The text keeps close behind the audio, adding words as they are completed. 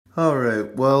All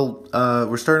right. Well,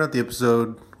 we're starting out the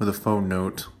episode with a phone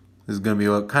note. This is going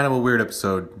to be kind of a weird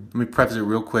episode. Let me preface it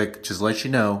real quick, just to let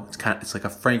you know. It's like a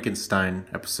Frankenstein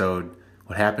episode.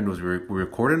 What happened was we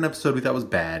recorded an episode we thought was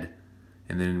bad,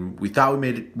 and then we thought we're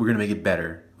going to make it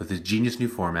better with this genius new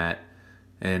format.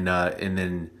 And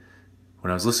then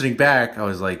when I was listening back, I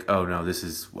was like, oh no, this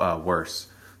is worse.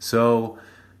 So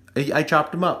I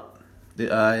chopped them up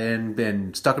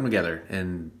and stuck them together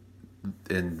and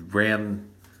ran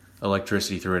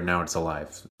electricity through it, and now it's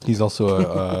alive. He's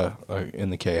also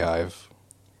in the K-Hive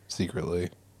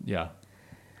secretly. Yeah.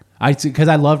 Because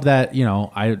I loved that,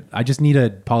 I just need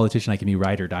a politician I can be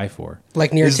ride or die for.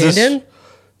 Like near Tandon?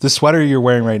 The sweater you're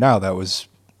wearing right now, that was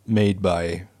made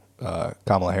by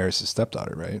Kamala Harris'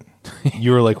 stepdaughter, right?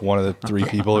 You were like one of the 3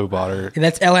 people who bought her. And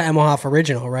that's Ella Emmelhoff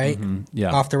original, right? Mm-hmm.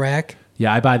 Yeah. Off the rack?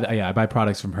 Yeah, I buy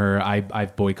products from her.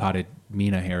 I've boycotted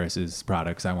Mina Harris's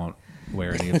products. I won't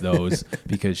wear any of those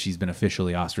because she's been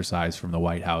officially ostracized from the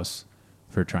White House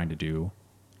for trying to do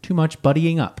too much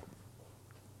buddying up.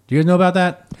 Do you guys know about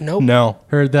that? Nope. No.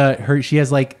 She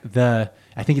has I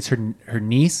think it's her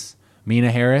niece,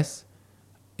 Mina Harris,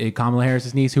 Kamala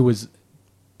Harris's niece, who was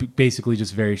basically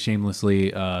just very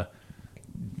shamelessly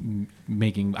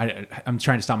making. I'm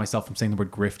trying to stop myself from saying the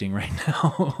word grifting right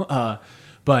now.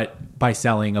 But by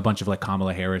selling a bunch of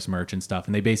Kamala Harris merch and stuff,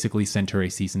 and they basically sent her a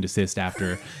cease and desist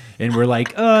after, and we're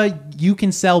like, you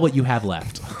can sell what you have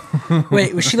left.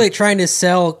 Wait, was she trying to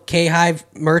sell K-Hive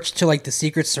merch to the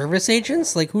Secret Service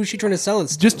agents? Who's she trying to sell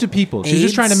it? Just to people. She's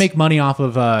just trying to make money off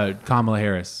of Kamala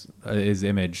Harris, his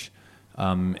image,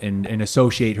 and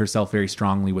associate herself very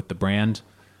strongly with the brand.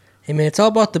 Hey man, it's all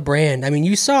about the brand. I mean,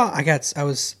 you saw. I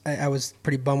was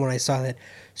pretty bummed when I saw that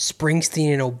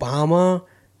Springsteen and Obama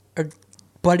are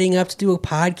buddying up to do a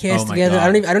podcast together.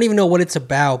 God. I don't even know what it's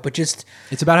about, but just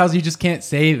it's about how you just can't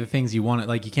say the things you want.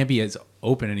 You can't be as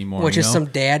open anymore. Which is some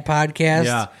dad podcast.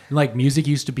 Yeah, and music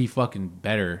used to be fucking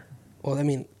better. Well, I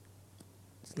mean,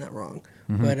 it's not wrong.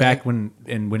 Mm-hmm. But back when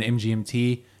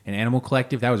MGMT and Animal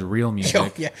Collective, that was real music.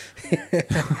 Oh, yeah.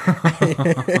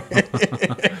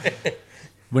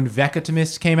 When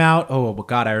Veckatimist came out, oh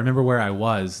God, I remember where I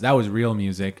was. That was real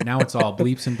music. Now it's all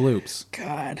bleeps and bloops.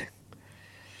 God.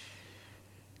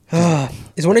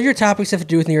 Is one of your topics have to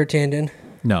do with Neurotandon?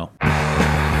 No.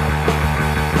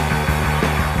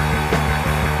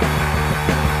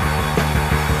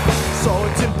 Saw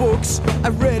it in books, I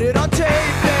read it on TV.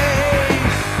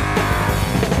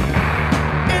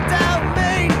 It don't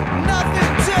mean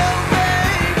nothing to me.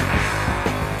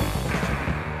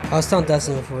 I was telling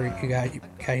Dustin before you got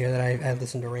here that I had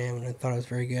listened to Ram and I thought it was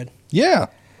very good. Yeah.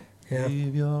 Yeah.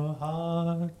 Give your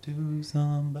heart to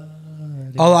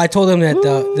somebody. Although I told him that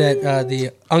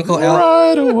the Uncle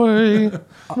Al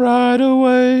Right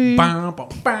away.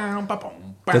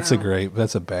 That's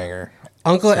a banger.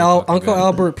 Uncle good. Albert Uncle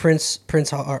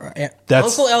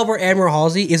Albert Admiral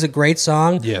Halsey is a great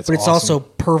song, Yeah, it's but it's awesome. also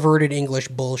perverted English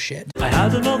bullshit. I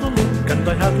had another look and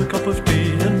I had a cup of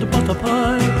tea and a butter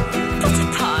pie.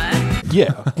 Butter pie?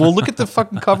 Yeah. Well, look at the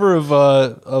fucking cover of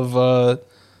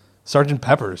Sgt.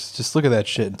 Pepper's. Just look at that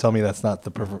shit and tell me that's not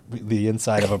the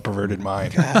inside of a perverted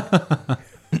mind.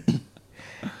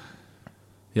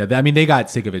 Yeah, I mean, they got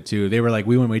sick of it too. They were like,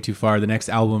 we went way too far. The next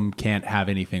album can't have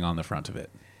anything on the front of it.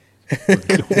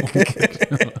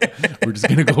 We're just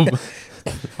going to go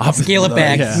opposite. Scale it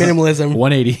back, Yeah. minimalism.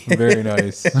 180. Very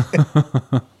nice.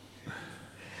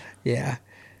 Yeah,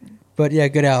 but yeah,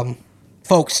 good album,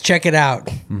 folks. Check it out.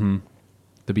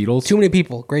 The Beatles. Too many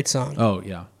people, great song. Oh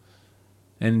yeah,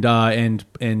 and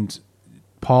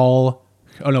Paul.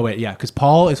 Oh no, wait, yeah, because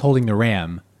Paul is holding the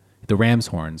ram's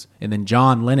horns, and then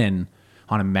John Lennon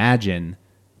on Imagine.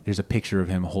 There's a picture of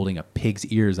him holding a pig's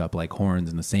ears up like horns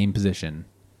in the same position.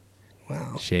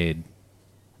 Wow, Shade.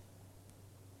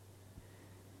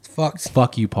 fucked.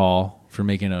 Fuck you, Paul, for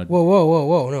making a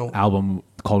Whoa, no. album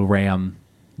called Ram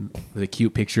with a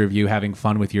cute picture of you having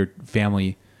fun with your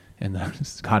family in the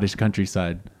Scottish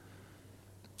countryside.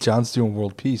 John's doing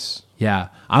world peace. Yeah,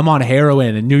 I'm on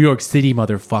heroin in New York City,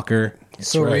 motherfucker.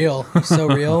 So right. real, so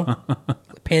real.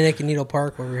 Panic in Needle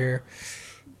Park over here.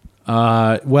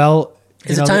 Well,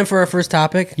 Is it time for our first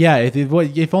topic? Yeah,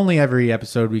 if only every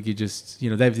episode we could just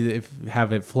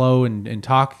have it flow and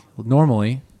talk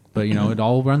normally, but it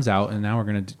all runs out, and now we're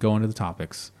gonna go into the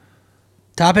topics.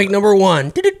 Topic number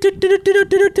 1.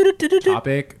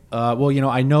 Topic. Well,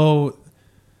 I know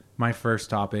my first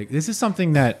topic. This is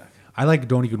something that I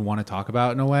don't even want to talk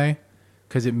about in a way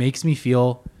because it makes me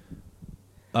feel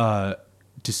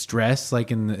distress,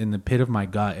 in the pit of my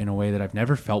gut, in a way that I've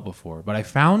never felt before. But I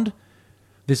found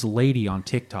this lady on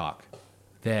TikTok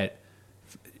that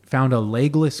found a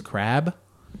legless crab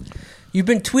You've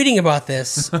been tweeting about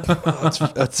this.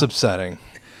 That's upsetting.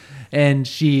 And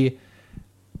she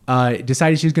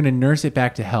decided she was going to nurse it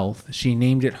back to health. She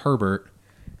named it Herbert,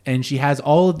 and she has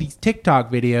all of these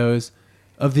TikTok videos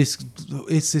of this.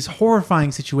 It's this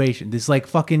horrifying situation. This like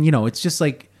fucking, it's just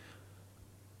like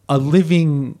a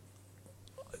living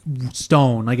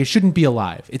stone. Like it shouldn't be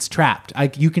alive. It's trapped. I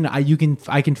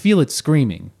can feel it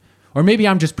screaming, or maybe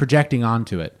I'm just projecting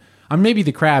onto it. Maybe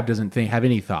the crab doesn't have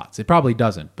any thoughts. It probably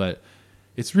doesn't, but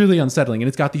it's really unsettling. And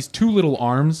it's got these two little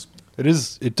arms.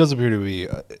 It does appear to be.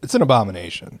 It's an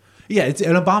abomination. Yeah, it's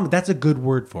an abomination. That's a good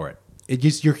word for it. It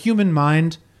just your human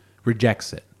mind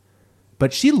rejects it,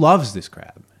 but she loves this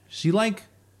crab. She talks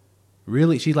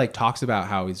about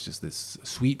how he's just this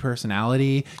sweet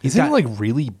personality. Isn't he like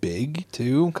really big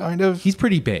too? Kind of. He's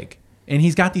pretty big, and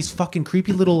he's got these fucking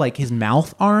creepy little like his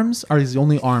mouth arms are his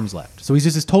only arms left. So he's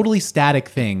just this totally static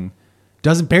thing,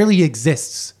 barely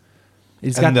exists.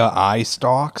 He's got the eye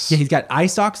stalks. Yeah, he's got eye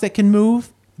stalks that can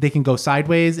move. They can go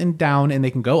sideways and down, and they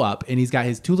can go up. And he's got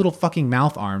his two little fucking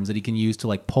mouth arms that he can use to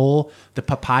like pull the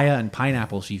papaya and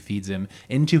pineapple she feeds him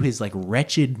into his like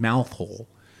wretched mouth hole.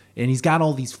 And he's got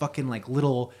all these fucking like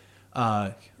little.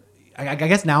 I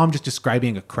guess now I'm just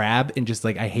describing a crab, and just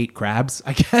like I hate crabs.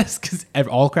 I guess because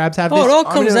all crabs have. Oh, this. it all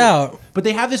comes out. But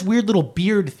they have this weird little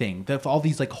beard thing that all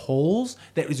these like holes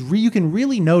that is you can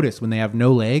really notice when they have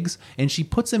no legs. And she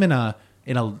puts them in a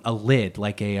lid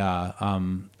like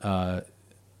a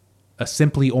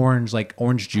Simply Orange, like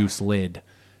orange juice lid,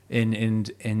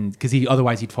 and because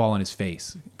otherwise he'd fall on his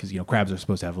face, because crabs are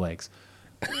supposed to have legs,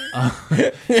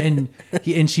 and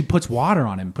she puts water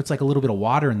on him, puts like a little bit of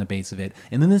water in the base of it,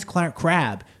 and then this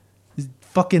crab is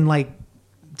fucking like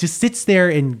just sits there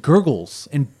and gurgles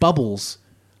and bubbles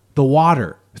the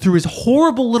water through his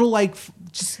horrible little like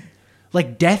just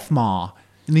like death maw,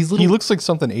 and these little. He looks like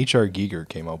something H.R. Giger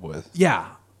came up with. Yeah.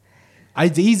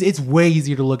 It's way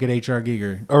easier to look at H.R.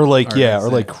 Giger, or like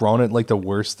Cronen, like the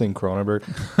worst thing Cronenberg,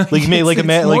 like maybe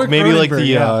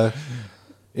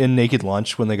in Naked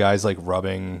Lunch when the guy's like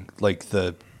rubbing like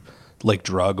the like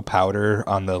drug powder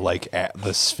on the like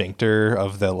the sphincter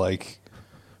of the like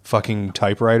fucking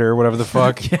typewriter or whatever the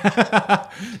fuck.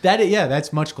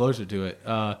 That's much closer to it.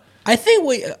 I think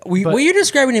what you're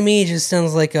describing to me just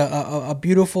sounds like a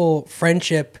beautiful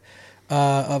friendship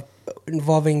of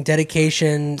involving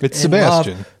dedication. It's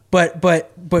Sebastian. Love.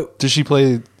 But does she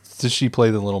play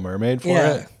the Little Mermaid for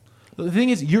it? The thing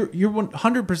is, you're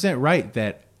 100% right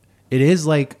that it is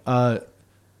like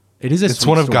it's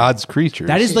one of story. God's creatures.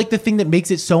 That is like the thing that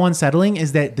makes it so unsettling,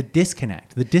 is that the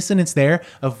disconnect, the dissonance there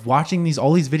of watching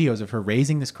all these videos of her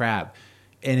raising this crab,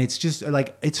 and it's just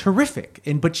like it's horrific.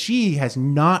 But she has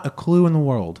not a clue in the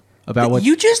world about what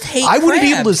you just hate. I wouldn't be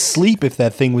crabs. able to sleep if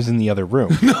that thing was in the other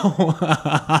room. No.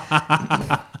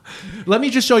 Let me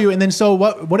just show you. And then so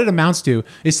what it amounts to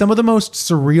is some of the most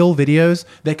surreal videos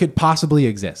that could possibly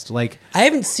exist. Like I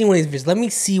haven't seen one of these videos. Let me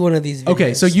see one of these videos.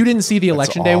 Okay, so you didn't see the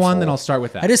election day one, then I'll start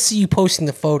with that. I just see you posting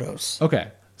the photos. Okay.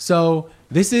 So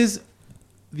this is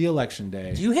the election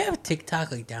day. Do you have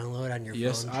TikTok like download on your phone?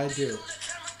 Yes, I do.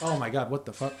 Oh my god, what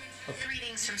the fuck?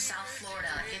 Greetings from South Florida.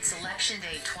 It's Election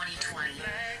Day 2020.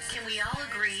 Can we all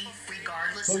agree,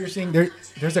 regardless So of you're seeing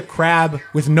there's a crab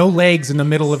with no legs in the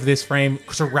middle of this frame,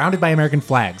 surrounded by American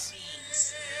flags.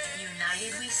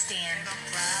 united we stand,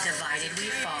 divided we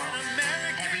fall.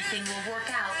 Everything will work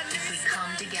out if we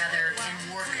come together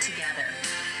and work together.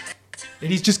 And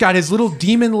he's just got his little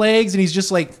demon legs, and he's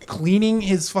just like cleaning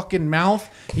his fucking mouth.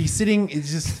 He's sitting.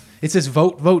 It says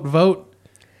vote, vote, vote.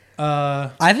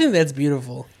 I think that's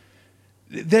beautiful.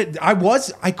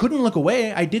 I couldn't look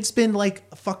away. I did spend like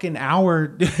a fucking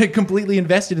hour completely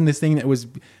invested in this thing that was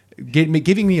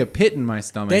giving me a pit in my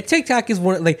stomach. That TikTok is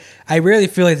one like I really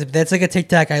feel like that's like a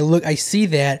TikTok. I see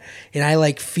that and I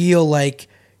like feel like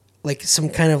some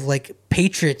kind of like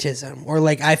patriotism, or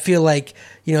like I feel like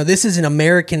this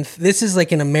is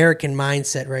like an American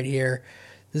mindset right here.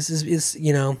 This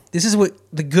is what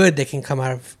the good that can come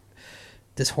out of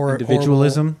this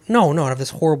Individualism? Out of this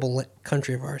horrible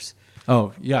country of ours.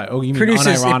 Oh yeah. Oh, you mean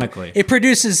unironically? It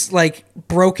produces like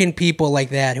broken people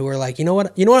like that who are like, you know what?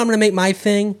 I'm going to make my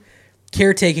thing.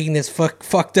 Caretaking this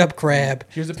fucked up crab.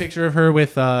 Here's a picture of her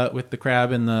with the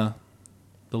crab and the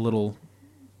little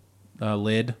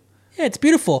lid. Yeah, it's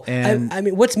beautiful. And I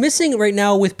mean, what's missing right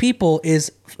now with people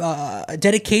is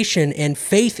dedication and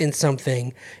faith in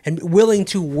something, and willing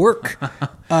to work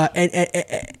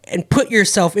and put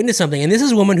yourself into something. And this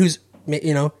is a woman who's,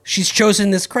 she's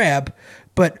chosen this crab,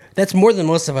 but that's more than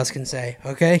most of us can say.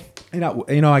 Okay.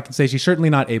 I can say she's certainly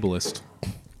not ableist.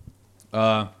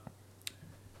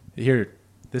 Here,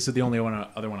 this is the only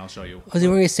other one I'll show you. Was he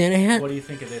wearing a Santa hat? What do you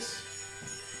think of this?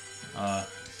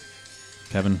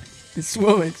 Kevin. This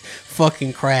woman's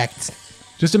fucking cracked.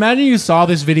 Just imagine you saw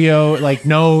this video, like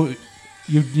you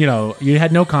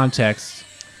had no context.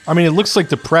 I mean, it looks like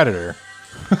the Predator.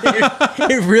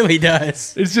 It really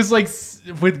does. It's just like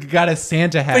got a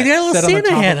Santa hat Like, they got a little set on the Santa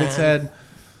top hat of its on. head.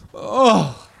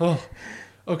 Oh,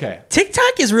 okay.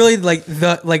 TikTok is really like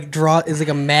is like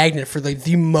a magnet for like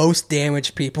the most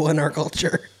damaged people in our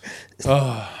culture.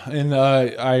 And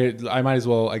I might as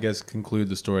well, I guess, conclude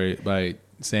the story by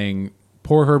saying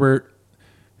poor Herbert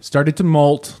started to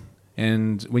molt,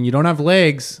 and when you don't have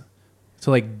legs to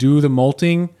like do the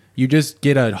molting, you just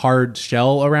get a hard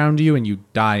shell around you and you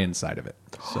die inside of it.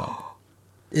 So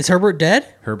Is Herbert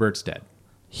dead? Herbert's dead.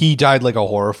 He died like a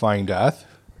horrifying death.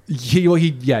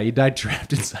 He died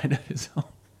trapped inside of his home.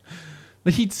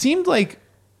 But he seemed like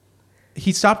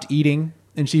he stopped eating,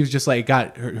 and she was just like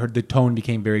the tone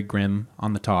became very grim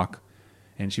on the talk,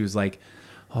 and she was like,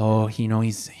 "Oh,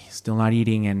 he's still not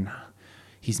eating, and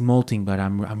he's molting, but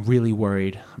I'm really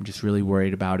worried. I'm just really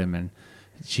worried about him." And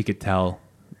she could tell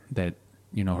that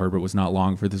Herbert was not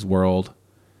long for this world,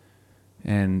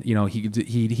 and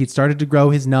he started to grow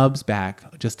his nubs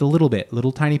back just a little bit,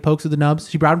 little tiny pokes of the nubs.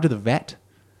 She brought him to the vet.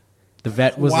 The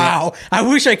vet was Wow. I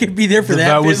wish I could be there for that.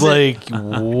 That was visit.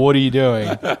 like, what are you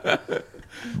doing?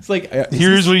 It's like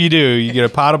Here's what you do. You get a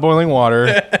pot of boiling water.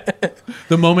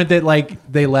 the moment that like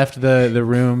they left the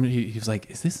room, he was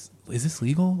like, "Is this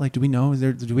legal? Like, do we know?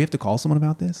 Do we have to call someone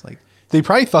about this?" Like, They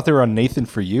probably thought they were on Nathan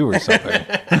For You or something.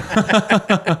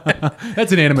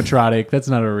 that's an animatronic. That's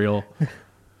not a real.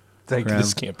 Like, Crap.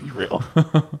 this can't be real.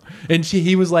 And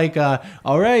he was like,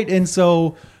 "All right, and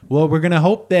so." Well, we're going to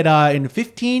hope that in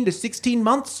 15 to 16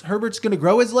 months, Herbert's going to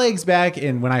grow his legs back.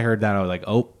 And when I heard that, I was like,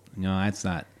 oh, no, that's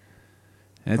not.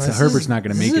 Herbert's not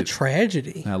going to make This is it a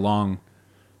tragedy. that long.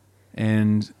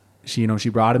 And she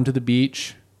brought him to the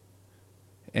beach.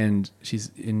 And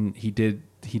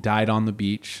he died on the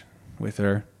beach with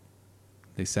her.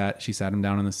 She sat him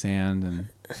down in the sand. And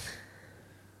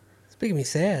It's making me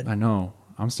sad. I know,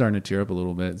 I'm starting to tear up a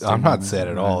little bit. I'm not sad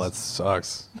at all. That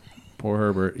sucks. Poor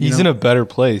Herbert. He's in a better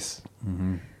place.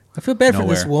 I feel bad for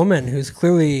this Nowhere. woman who's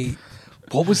clearly.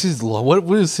 What was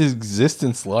his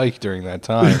existence like during that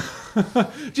time?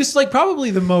 just like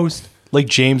probably the most. Like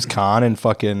James Caan in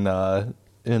fucking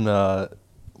in the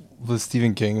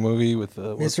Stephen King movie with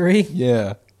the Misery?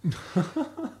 Yeah.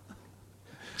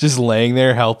 Just laying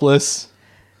there helpless.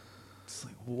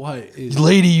 What is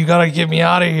Lady, you gotta get me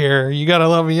out of here. You gotta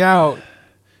let me out.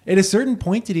 at a certain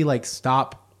point did he like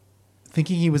stop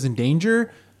thinking he was in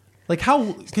danger? Like how?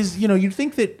 Because you'd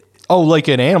think that Oh, like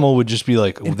an animal would just be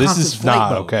like, In this constant is flight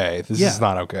not mode. okay. This Yeah. is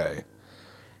not okay.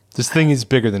 This thing is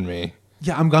bigger than me.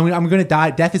 yeah, I'm gonna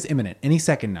die. Death is imminent any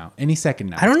second now. Any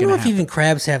second now. I don't It's know gonna if even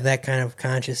crabs have that kind of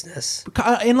consciousness.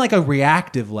 happen. In like a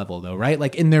reactive level though, right?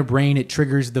 Like in their brain, it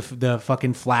triggers the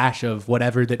fucking flash of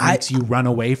whatever that makes you run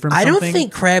away from. I something. don't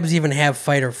think crabs even have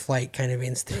fight or flight kind of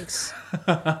instincts.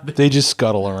 They just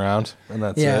scuttle around, and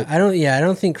that's Yeah, it. I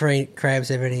don't think crabs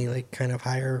have any like kind of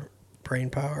higher brain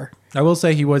power. I will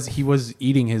say he was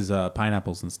eating his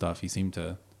pineapples and stuff.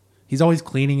 He's always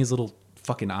cleaning his little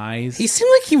fucking eyes. He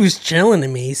seemed like he was chilling to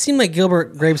me. He seemed like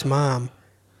Gilbert Grape's mom.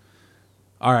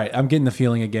 All right, I'm getting the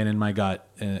feeling again in my gut.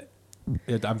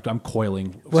 I'm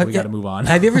coiling, so What- we got to move on.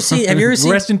 Have you ever seen?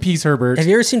 Rest in peace, Herbert. Have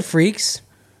you ever seen Freaks?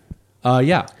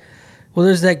 Yeah. Well,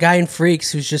 there's that guy in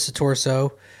Freaks who's just a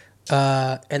torso,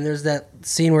 and there's that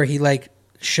scene where he like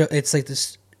it's like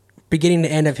this beginning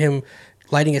to end of him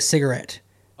lighting a cigarette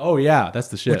Oh yeah, that's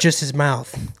the shit. with just his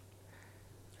mouth.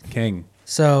 King.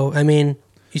 So I mean,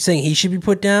 you saying he should be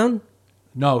put down?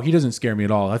 No, he doesn't scare me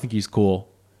at all. I think he's cool.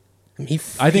 I mean,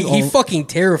 I think he all- fucking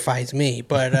terrifies me,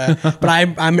 but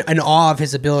I'm in awe of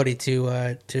his ability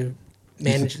to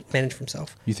manage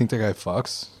himself. You think that guy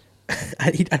fucks?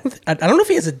 I don't know if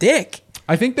he has a dick.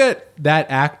 I think that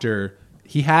actor,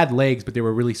 he had legs, but they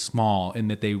were really small, and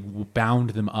that they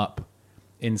bound them up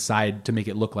inside to make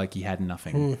it look like he had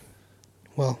nothing.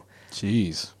 Well,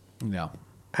 Jeez. No,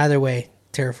 either way,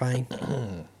 terrifying.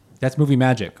 that's movie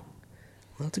magic.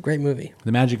 Well, it's a great movie.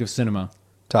 The magic of cinema.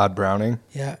 Todd Browning.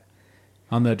 Yeah.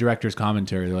 On the director's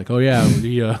commentary, they're like, "Oh yeah,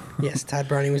 Yes, Todd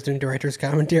Browning was doing director's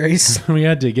commentaries. we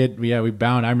had to get we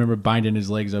bound." I remember binding his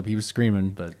legs up. He was screaming,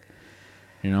 but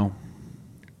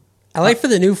I like for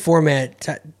the new format.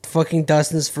 Fucking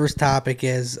Dustin's first topic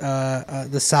is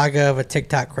the saga of a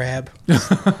TikTok crab.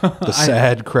 The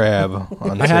sad crab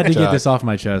on I had to get TikTok. this off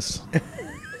my chest.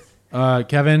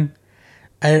 Kevin,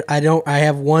 I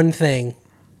have one thing,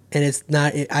 and it's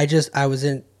not. I was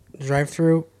in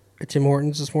drive-through at Tim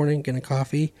Hortons this morning getting a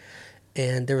coffee,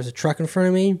 and there was a truck in front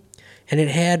of me, and it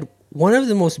had one of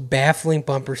the most baffling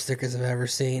bumper stickers I've ever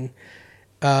seen.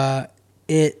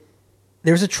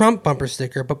 There's a Trump bumper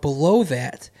sticker, but below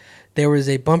that, there was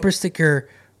a bumper sticker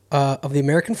of the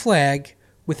American flag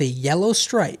with a yellow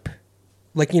stripe,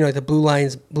 like the blue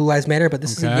lives matter, but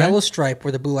this is a Okay. yellow stripe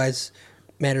where the blue lives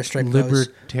matter stripe goes.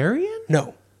 Libertarian?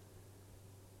 No.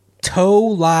 Tow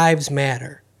lives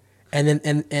matter, and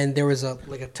then and there was a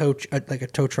tow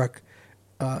truck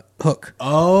hook.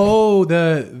 Oh,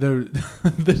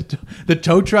 the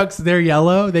tow trucks, they're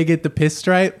yellow. They get the piss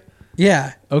stripe.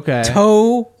 Yeah. Okay.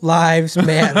 Tow lives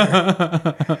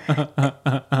matter.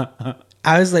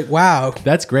 I was like, wow.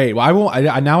 That's great. Well, I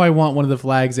won't. Now I want one of the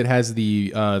flags that has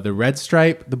the red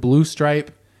stripe, the blue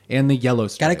stripe, and the yellow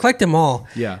stripe. Gotta collect them all.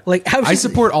 Yeah. Like I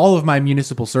support all of my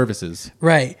municipal services.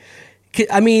 Right.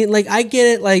 I mean, like, I get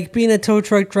it. Like, being a tow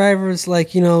truck driver is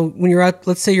like, when you're out,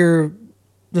 let's say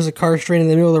there's a car straight in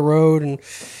the middle of the road, and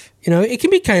it can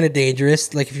be kind of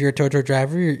dangerous. Like, if you're a tow truck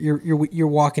driver, you're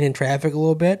walking in traffic a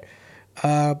little bit.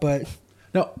 But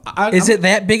No, is it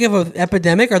that big of an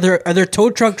epidemic? Are there tow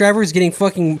truck drivers getting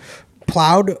fucking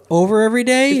plowed over every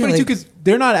day? It's funny too Like, because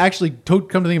they're not actually come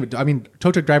to think of it. I mean,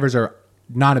 tow truck drivers are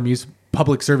not a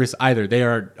public service either. They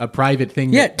are a private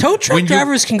thing. yeah, that- tow truck when you-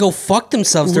 drivers can go fuck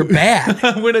themselves. They're bad.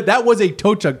 that was a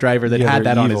tow truck driver that Yeah, had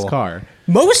they're that on his evil. car.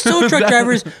 Most tow truck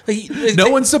drivers, No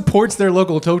one supports their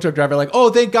local tow truck driver. Like, oh,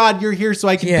 thank God you're here, so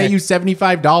I can Yeah. pay you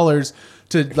 $75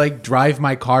 to like drive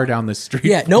my car down the street.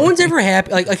 Yeah, no one's ever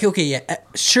happy. Like, okay, yeah,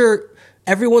 sure.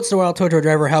 Every once in a while, a tow truck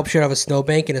driver helps you out of a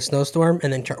snowbank in a snowstorm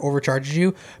and then overcharges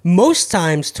you. Most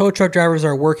times, tow truck drivers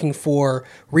are working for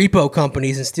repo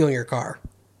companies and stealing your car.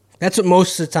 That's what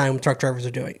most of the time truck drivers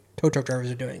are doing. Tow truck drivers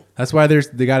are doing. That's why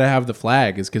they got to have the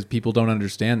flag, is because people don't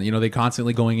understand. They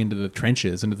constantly going into the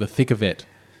trenches, into the thick of it.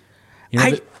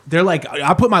 They're like,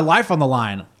 I put my life on the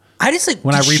line I just like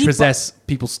when I did she repossess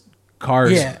people's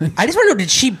cars. Yeah, I just want to know: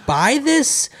 did she buy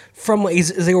this from? Is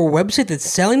there a website that's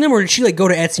selling them, or did she go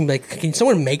to Etsy and be like, "Can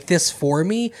someone make this for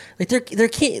me?" Like, there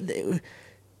can't.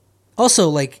 Also,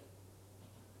 like,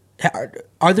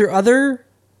 are there other?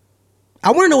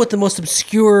 I want to know what the most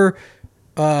obscure,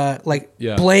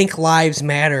 Yeah. blank lives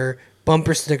matter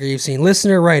bumper sticker you've seen.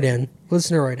 Listener, write in.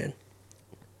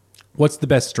 What's the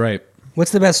best stripe?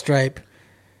 What's the best stripe?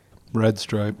 Red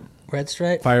stripe. Red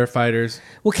stripe. Firefighters.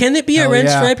 Well, can it be a Hell red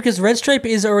yeah. stripe? Because red stripe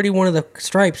is already one of the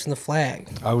stripes in the flag.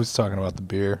 I was talking about the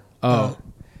beer. Oh,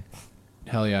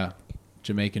 hell yeah,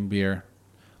 Jamaican beer.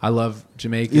 I love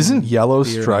Jamaican. Isn't yellow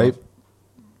beer. stripe?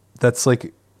 That's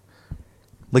like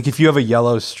if you have a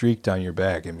yellow streak down your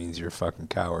back, it means you're a fucking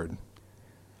coward.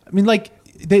 I mean, like,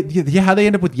 how they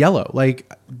end up with yellow?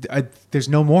 Like, there's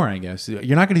no more. I guess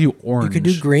you're not going to do orange. You could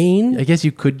do green. I guess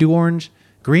you could do orange.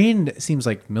 Green seems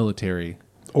like military.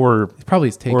 Or Probably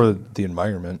is taken. or the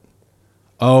environment.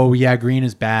 Oh yeah, green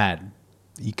is bad.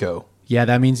 Eco. Yeah,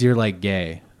 that means you're like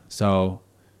gay. So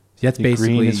that's Green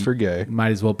basically is for gay. You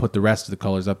might as well put the rest of the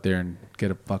colors up there and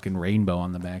get a fucking rainbow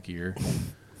on the back of your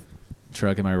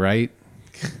truck. Am I right?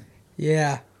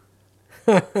 Yeah.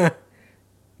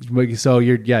 So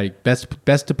you're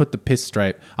best to put the piss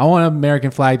stripe. I want an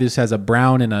American flag that just has a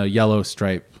brown and a yellow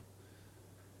stripe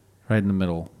right in the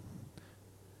middle.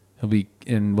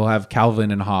 We'll have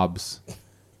Calvin and Hobbes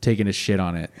taking a shit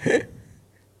on it.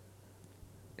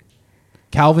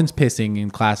 Calvin's pissing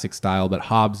in classic style, but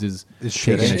Hobbes is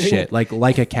taking a shitting. shit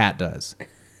like a cat does.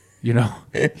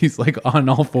 He's like on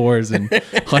all fours and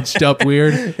hunched up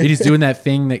weird. And he's doing that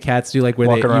thing that cats do, like where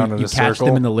Walking around in you a catch circle.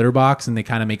 them in the litter box and they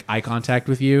kind of make eye contact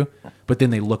with you, but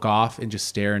then they look off and just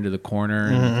stare into the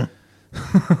corner.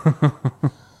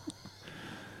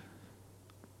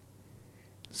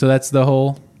 So that's the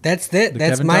whole. That's it. the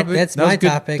That's Kevin my topic? that's That was my good.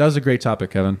 topic. That was a great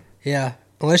topic, Kevin. Yeah.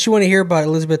 Unless you want to hear about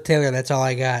Elizabeth Taylor, that's all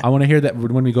I got. I want to hear that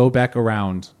when we go back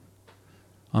around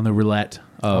on the roulette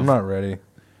of I'm not ready.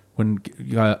 when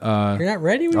You're not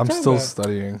ready? What are you I'm talking still about?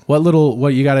 studying.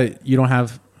 you don't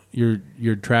have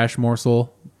your trash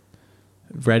morsel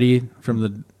ready from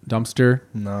the dumpster.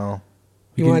 No.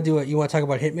 You want to do it? You want to talk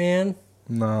about Hitman?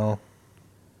 No.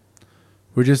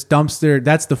 We're just dumpster.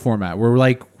 That's the format. We're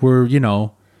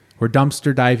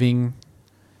dumpster diving,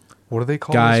 What do they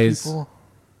call Guys. those people?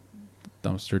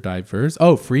 dumpster divers.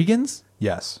 Oh, freegans.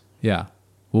 Yes. Yeah.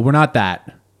 Well, we're not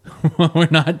that. we're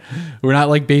not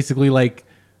like basically like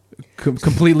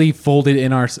completely folded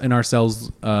in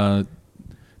ourselves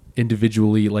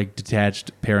individually, like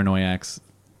detached paranoiacs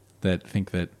that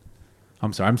think that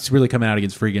I'm sorry. I'm really coming out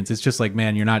against freegans. It's just like,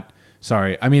 man, you're not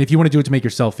sorry. I mean, if you want to do it to make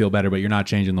yourself feel better, but you're not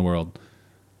changing the world.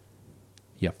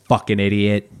 You fucking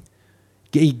idiot.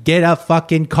 Get a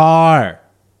fucking car.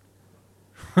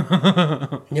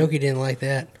 Gnocchi didn't like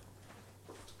that.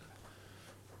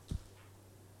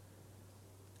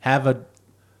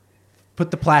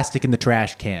 put the plastic in the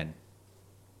trash can,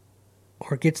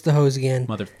 Or gets the hose again.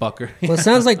 motherfucker. Well, it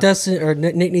sounds like Dustin or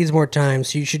Nick needs more time,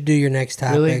 so you should do your next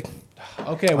topic. Really?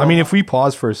 Okay. Well, I mean, if we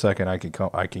pause for a second, I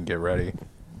can get ready.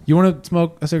 you want to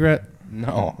smoke a cigarette?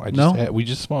 No, No? we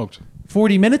just smoked.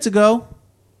 40 minutes ago.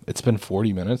 It's been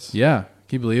 40 minutes. Yeah.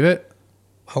 Can you believe it?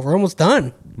 Oh, we're almost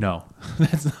done. No.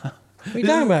 That's not. What are you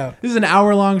talking about? This is an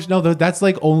hour long. No, that's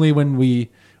like only when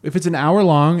if it's an hour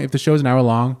long, if the show's an hour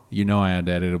long, I had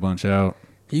to edit a bunch out.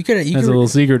 You could. That's a little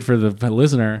secret for the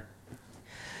listener.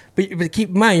 But keep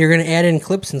in mind, you're going to add in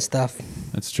clips and stuff.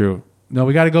 That's true. No,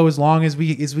 we got to go as long as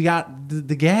we got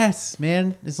the gas,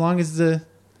 man. As long as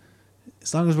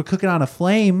we're cooking on a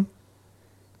flame.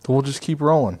 So we'll just keep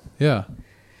rolling. Yeah.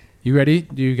 You ready?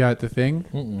 Do you got the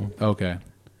thing? Okay.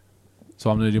 So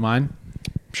I'm gonna do mine.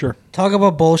 Sure. Talk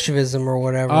about Bolshevism or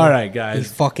whatever. All right, guys. You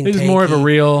fucking this is more of a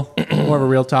tanky.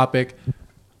 real topic.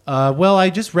 Well, I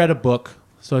just read a book,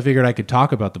 so I figured I could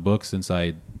talk about the book since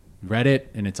I read it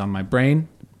and it's on my brain.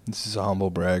 This is a humble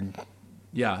brag.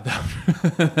 Yeah.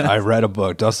 I read a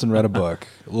book. Dustin read a book.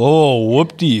 Oh,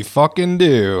 whoop-de fucking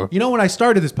do. You know, when I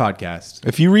started this podcast,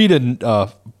 If you read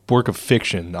a work of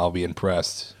fiction, I'll be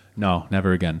impressed. no,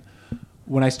 never again.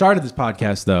 When I started this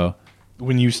podcast, though,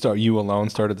 When you alone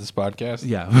started this podcast?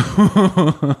 yeah.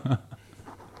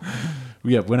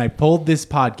 Yeah, when I pulled this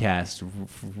podcast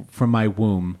from my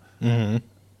womb,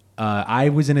 I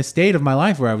was in a state of my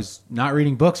life where I was not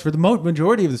reading books for the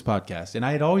majority of this podcast. And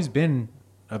I had always been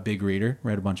a big reader,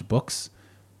 read a bunch of books,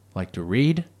 liked to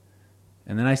read.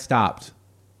 And then I stopped.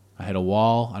 I hit a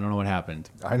wall. I don't know what happened.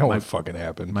 I know what fucking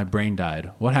happened. My brain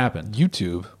died. What happened?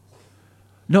 YouTube.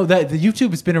 No, the YouTube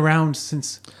has been around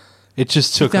since It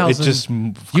just took. It 2000 just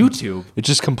YouTube. It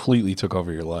just completely took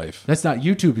over your life. That's not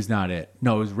YouTube. Is not it?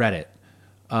 No, it was Reddit.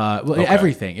 Well, Okay.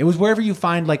 everything. It was wherever you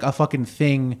find like a fucking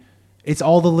thing. It's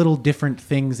all the little different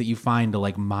things that you find to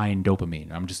like mine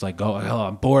dopamine. I'm just like, oh,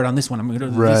 I'm bored on this one. I'm gonna go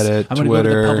to Reddit, this. I'm gonna go to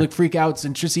Twitter. the public freakouts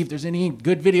and just see if there's any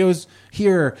good videos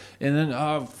here. And then,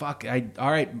 oh fuck, all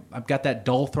right, I've got that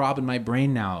dull throb in my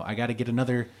brain now. I got to get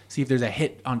another. See if there's a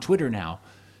hit on Twitter now.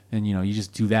 And you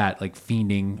just do that, like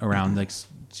fiending around, like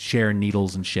sharing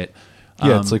needles and shit.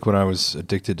 Yeah, it's like when I was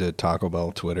addicted to Taco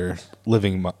Bell Twitter,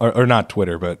 or not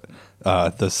Twitter, but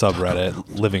the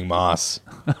subreddit Living Moss.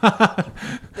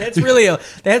 That's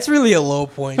really a low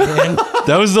point, man.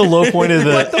 That was the low point of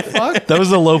the. That was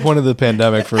the low point of the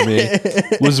pandemic for me.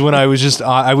 Was when I would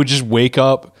just wake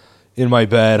up in my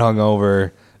bed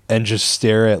hungover and just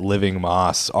stare at Living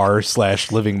Moss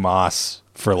r/Living Moss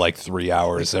for like 3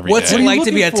 hours every day. What's it you like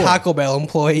to be a looking for? Taco Bell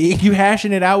employee? You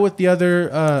hashing it out with the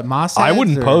other Moss I ads,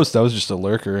 wouldn't or- post. I was just a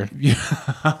lurker.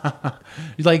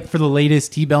 like for the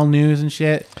latest T-Bell news and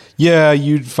shit. Yeah,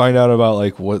 you'd find out about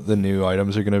like what the new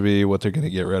items are going to be, what they're going to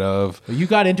get rid of. But you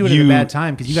got into it at You a bad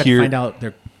time because you got hear- to find out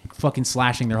they're fucking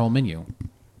slashing their whole menu.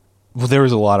 Well, there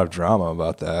was a lot of drama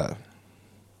about that.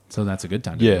 So that's a good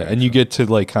time. To do Yeah, it. and you get to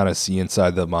like kind of see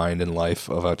inside the mind and life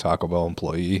of a Taco Bell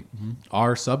employee.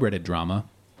 Our subreddit drama.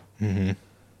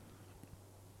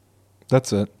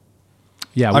 That's it.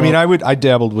 Yeah, I mean, I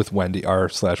dabbled with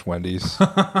r/Wendy's.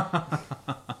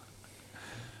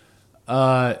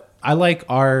 I like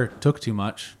our Took Too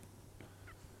Much.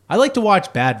 I like to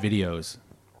watch bad videos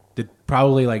that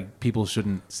probably like people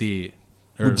shouldn't see.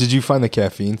 Or Did you find the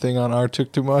caffeine thing on R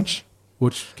took too much?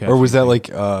 which Or was that like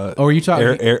Oh, are you talking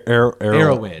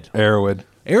Arrowhead? Arrowhead.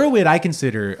 Arrowhead I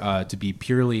consider to be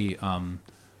purely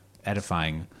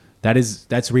edifying.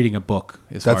 That's reading a book.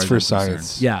 As That's far as for I'm concerned.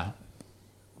 science.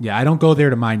 Yeah. I don't go there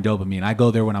to mine dopamine. I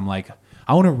go there when I'm like,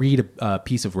 I want to read a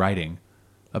piece of writing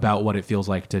about what it feels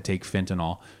like to take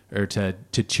fentanyl or to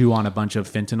chew on a bunch of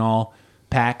fentanyl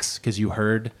packs because you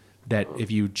heard that if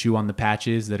you chew on the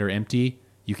patches that are empty,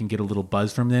 you can get a little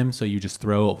buzz from them. So you just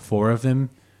throw 4 of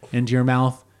them into your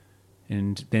mouth,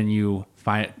 and then you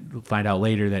find out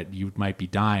later that you might be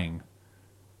dying.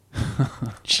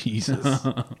 Jesus.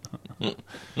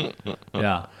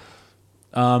 Yeah.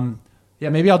 Yeah,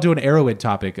 maybe I'll do an Arrowhead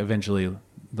topic eventually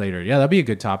later. Yeah, that'd be a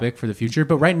good topic for the future.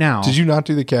 But right now, Did you not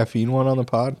do the caffeine one on the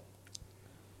pod?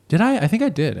 Did I? I think I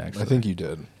did actually. I think you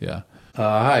did. Yeah.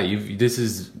 Hi, this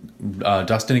is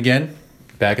Dustin again,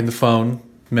 back in the phone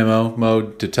memo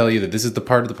mode to tell you that this is the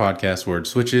part of the podcast where it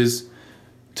switches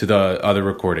to the other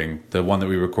recording, the one that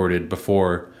we recorded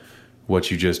before what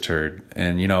you just heard.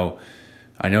 And,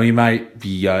 I know you might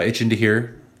be itching to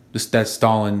hear that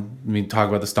Stalin, talk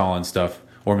about the Stalin stuff,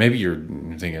 or maybe you're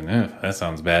thinking, that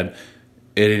sounds bad.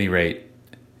 At any rate,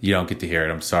 you don't get to hear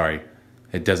it. I'm sorry.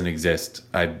 It doesn't exist.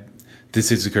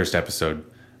 This is a cursed episode.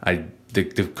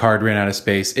 The card ran out of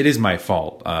space. It is my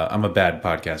fault. I'm a bad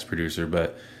podcast producer,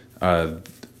 but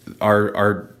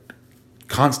our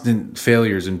constant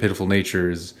failures and pitiful nature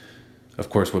is, of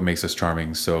course, what makes us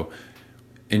charming. So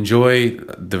enjoy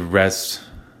the rest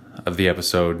of the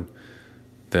episode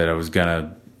that I was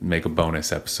gonna make a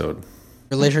bonus episode.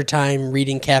 Your leisure time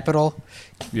reading Capital.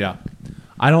 Yeah.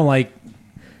 I don't like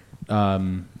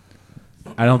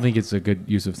I don't think it's a good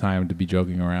use of time to be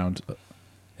joking around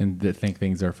and to think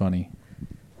things are funny.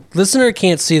 Listener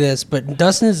can't see this, but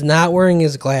Dustin is not wearing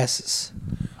his glasses.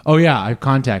 Oh yeah, I have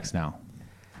contacts now.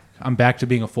 I'm back to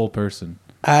being a full person.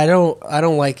 I don't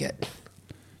like it.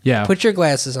 Yeah. Put your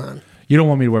glasses on. You don't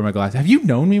want me to wear my glasses. Have you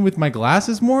known me with my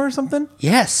glasses more or something?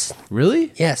 Yes.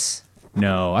 Really? Yes.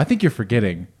 No, I think you're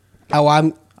forgetting. Oh,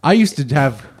 I used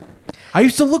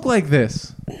to look like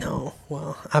this. no.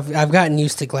 Well, I've gotten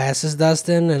used to glasses,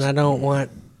 Dustin, and I don't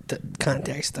want the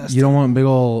contacts, Dustin. You don't want big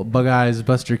old bug eyes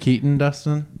Buster Keaton,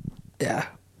 Dustin? Yeah.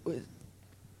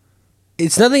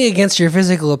 It's nothing against your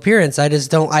physical appearance. I just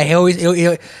don't. It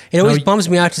always bums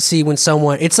me out to see when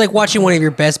someone. It's like watching one of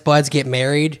your best buds get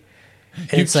married,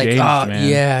 and You've it's like, changed, oh man.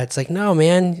 yeah, it's like no,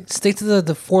 man, stick to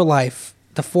the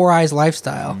four eyes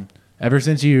lifestyle. Ever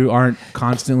since you aren't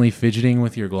constantly fidgeting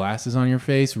with your glasses on your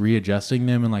face, readjusting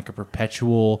them in like a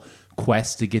perpetual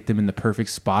quest to get them in the perfect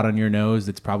spot on your nose,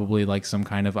 that's probably like some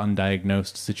kind of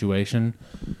undiagnosed situation.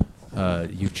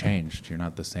 You've changed. You're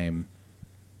not the same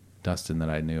Dustin that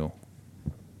I knew.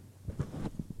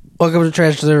 Welcome to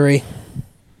Trash Delivery.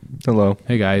 Hello.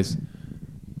 Hey guys,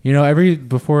 you know,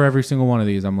 before every single one of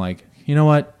these, I'm like, you know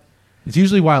what? It's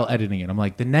usually while editing it. I'm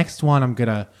like, the next one, I'm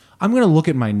gonna look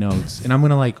at my notes and I'm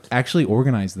gonna like actually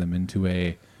organize them into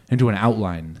an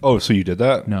outline. Oh, so you did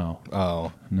that? No,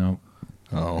 Oh. no,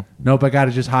 Oh. nope. I got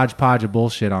to just hodgepodge of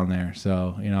bullshit on there.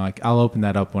 So you know, I'll open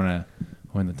that up when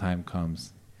the time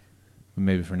comes. But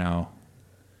maybe for now,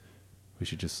 we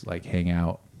should just like hang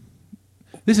out.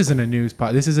 This isn't a news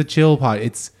pod. This is a chill pod.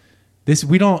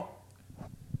 We don't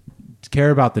care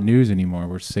about the news anymore.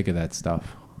 We're sick of that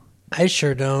stuff. I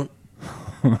sure don't.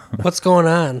 What's going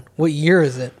on? What year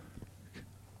is it?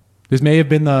 This may have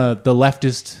been the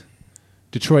leftist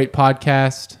Detroit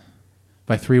podcast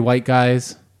by three white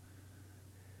guys.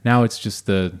 Now it's just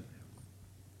the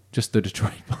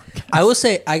Detroit podcast. I will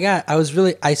say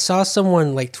I saw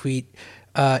someone like tweet.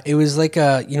 It was like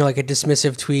a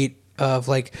dismissive tweet of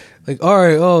like all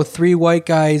right, three white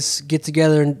guys get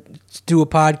together and do a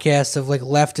podcast of like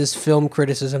leftist film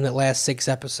criticism that lasts 6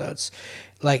 episodes,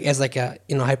 like as like a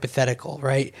hypothetical,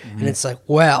 right? Mm-hmm. And it's like,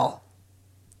 well,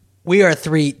 we are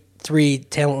three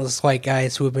talentless white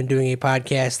guys who have been doing a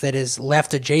podcast that is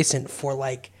left adjacent for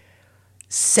like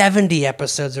 70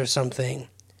 episodes or something.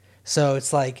 So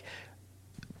it's like,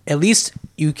 at least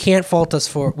you can't fault us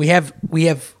for we have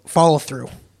follow through.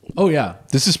 Oh yeah,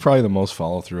 This is probably the most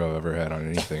follow through I've ever had on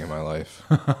anything in my life,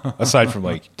 aside from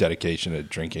like dedication to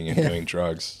drinking and doing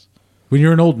drugs. when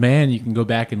you're an old man, you can go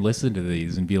back and listen to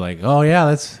these and be like, oh yeah,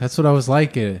 that's what I was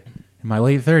like in my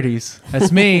late 30s.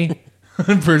 That's me,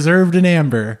 preserved in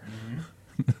amber.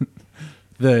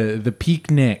 the peak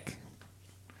Nick.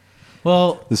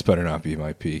 Well, This better not be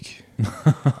my peak.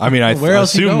 I mean, I Where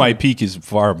else you assume going? my peak is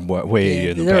far way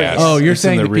in the there it past. is. oh, you're It's in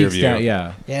saying the rear peak's view. down,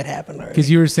 yeah. Yeah, it happened already.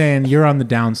 Because you were saying you're on the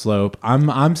downslope.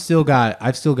 I've still got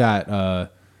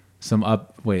some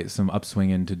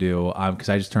upswinging to do because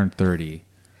I just turned 30,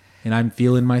 and I'm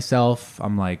feeling myself.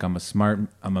 I'm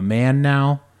a man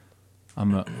now.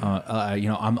 I'm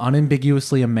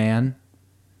unambiguously a man.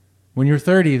 When you're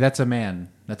 30, that's a man.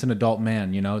 That's an adult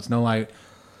man. You know, it's no like.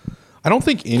 I don't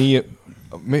think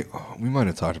we might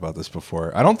have talked about this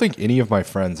before. I don't think any of my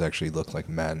friends actually look like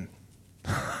men.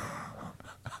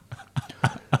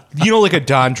 Like a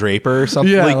Don Draper or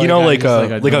something. Yeah, like like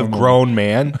a normal- grown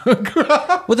man.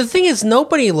 Well, the thing is,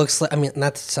 nobody looks like. I mean,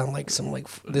 not to sound like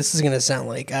this is gonna sound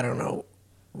like, I don't know,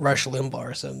 Rush Limbaugh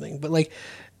or something, but like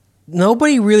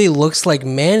nobody really looks like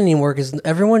men anymore because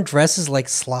everyone dresses like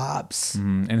slobs.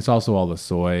 And it's also all the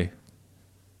soy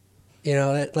You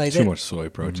know, Too much soy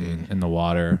protein. in the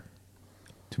water.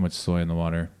 Too much soy in the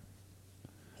water.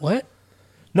 What?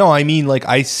 No, I mean, like,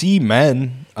 I see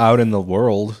men out in the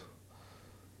world,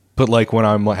 but like when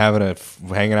I'm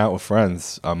hanging out with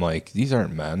friends, I'm like, these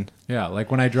aren't men. Yeah, like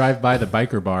when I drive by the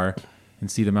biker bar and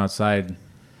see them outside.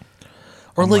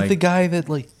 Or I'm like like- the guy that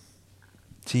like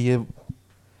Tia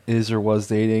is or was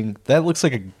dating. That looks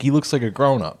like he looks like a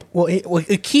grown up. Well,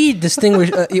 a key difference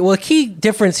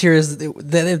here is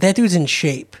that dude's in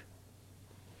shape.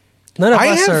 None of I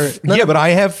us have, are. yeah, but I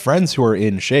have friends who are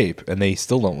in shape and they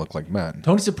still don't look like men.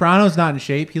 Tony Soprano's not in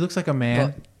shape. He looks like a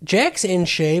man. Jack's in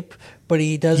shape, but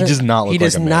he doesn't. does not look He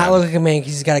does like a not man. look like a man.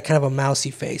 'Cause he's got a kind of a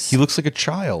mousy face. He looks like a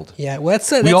child. Yeah, well,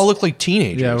 that's We all look like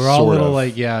teenagers. Yeah, we're all sort little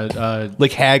of.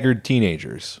 like haggard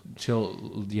teenagers.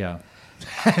 chill. Yeah.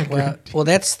 well,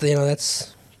 that's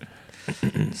it's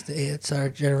our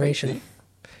generation.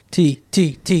 T.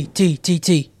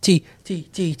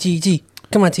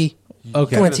 Come on, T.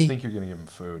 Okay. Come on, T. you're gonna give him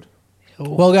food.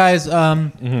 Well, guys, I'm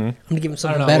gonna give him I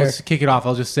something don't know. better. Let's kick it off.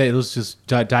 I'll just say, let's just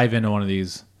dive into one of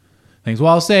these things.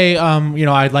 Well, I'll say,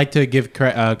 I'd like to give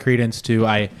credence to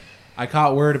I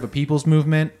caught word of a people's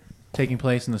movement taking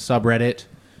place in the subreddit,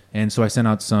 and so I sent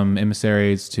out some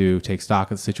emissaries to take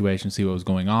stock of the situation, see what was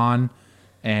going on,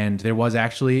 and there was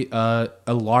actually a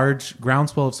large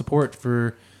groundswell of support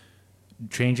for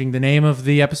changing the name of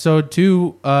the episode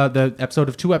to the episode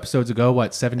of 2 episodes ago,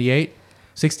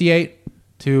 68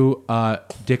 to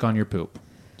Dick on Your Poop.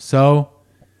 So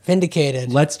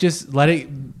Vindicated. let's just let it.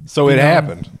 So it you know,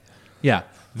 happened. Yeah.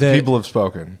 People have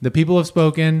spoken. The people have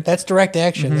spoken. That's direct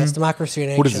action. That's democracy in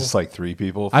action. What is this, like 3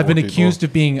 people? I've 4 been people? accused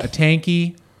of being a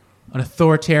tanky, an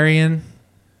authoritarian.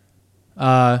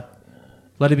 Let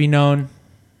it be known.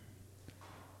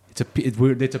 It's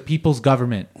a people's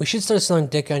government. We should start selling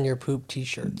 "Dick on Your Poop"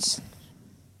 T-shirts.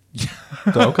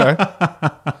 Okay.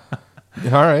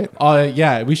 All right.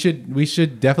 Yeah, we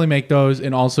should definitely make those,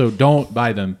 and also don't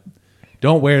buy them.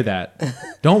 Don't wear that.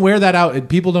 Don't wear that out.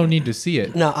 People don't need to see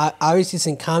it. No, I was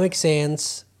using Comic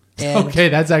Sans. And, Okay,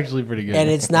 that's actually pretty good. and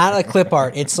it's not a clip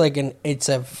art. It's like it's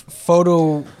a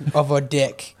photo of a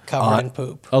dick covered in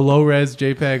poop. a low res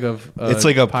JPEG of It's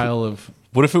like a pile of.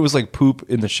 What if it was like poop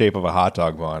in the shape of a hot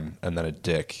dog bun, and then a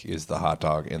dick is the hot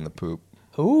dog in the poop?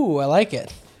 Ooh, I like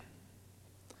it.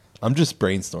 I'm just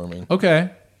brainstorming. Okay,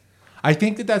 I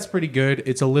think that's pretty good.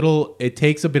 It's a little. It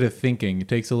takes a bit of thinking. It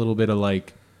takes a little bit of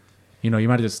like, you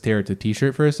might just stare at the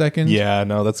T-shirt for a second. Yeah,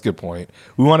 no, that's a good point.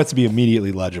 We want it to be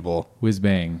immediately legible. Whiz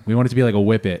bang. We want it to be like a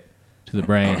whip it to the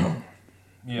brain.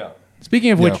 Yeah.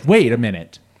 Speaking of which, wait a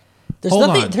minute. There's Hold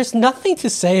nothing. on. There's nothing to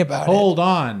say about it. Hold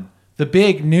on. The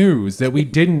big news that we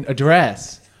didn't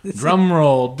address. Drum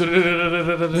roll.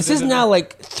 This is now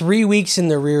like 3 weeks in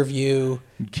the rear view.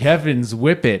 Kevin's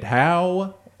whip it.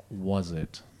 How was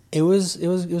it? It was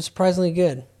surprisingly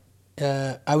good.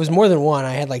 I was more than one.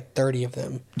 I had like 30 of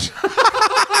them.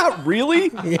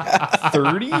 Really? Yeah.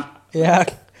 30? Yeah,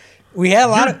 we had a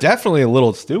lot You're of. definitely a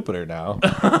little stupider now. No,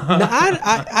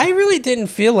 I really didn't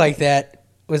feel like that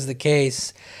was the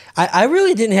case. I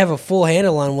really didn't have a full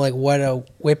handle on like what a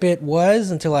whippet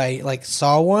was until I like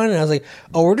saw one, and I was like,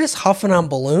 oh, we're just huffing on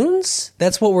balloons.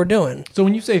 That's what we're doing. So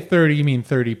when you say 30, you mean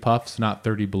 30 puffs, not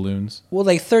 30 balloons? Well,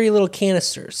 like 30 little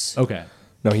canisters. Okay.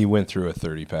 No, he went through a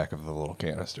 30-pack of the little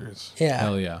canisters. Yeah.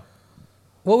 Hell yeah.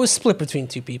 What was split between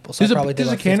 2 people? So Does I probably did a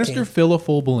like canister 15. fill a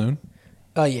full balloon?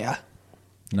 Oh yeah.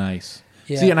 Nice.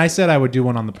 Yeah. See, and I said I would do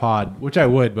one on the pod, which I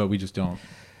would, but we just don't.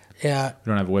 Yeah. We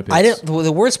don't have whippets. I didn't.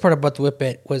 The worst part about the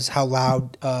whippet was how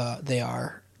loud they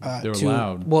are. They were to,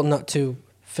 loud. Well, not to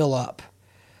fill up.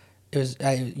 It was,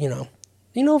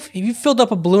 if you filled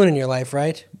up a balloon in your life,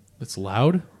 right? It's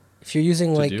loud? If you're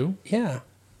using like, do? yeah,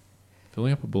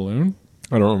 Filling up a balloon?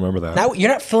 I don't remember that. now you're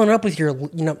not filling it up with your,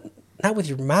 not with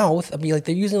your mouth. I mean, like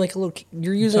they're using like a little.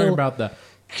 You're using Talking a, about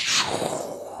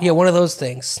the... one of those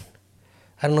things.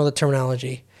 I don't know the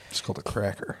terminology. It's called a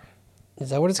cracker. Is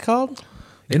that what it's called?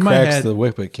 In my Cracks head, the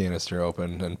whippet canister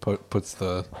open and puts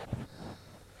the...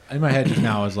 in my head just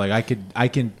now, I was like, I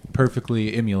can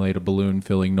perfectly emulate a balloon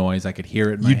filling noise. I could hear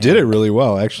it in my You head. did it really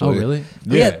well, Oh, actually. really?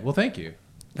 Yeah. Well, thank you.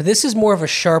 But this is more of a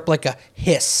sharp, like a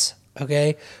hiss.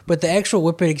 Okay, but the actual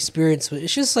whippet experience,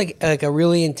 it's just like a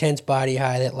really intense body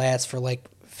high that lasts for like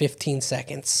 15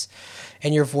 seconds,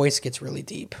 and your voice gets really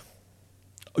deep.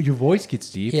 Oh, your voice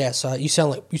gets deep. Yeah, so you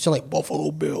sound like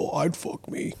Buffalo Bill. I'd fuck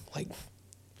me. Like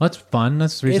That's fun.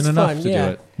 That's reason It's enough fun, to yeah.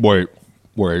 do it.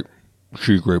 Wait.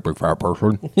 She's a great big fat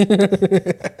person.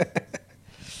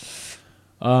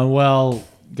 Well,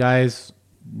 guys,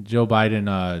 Joe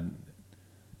Biden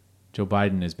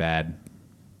is bad.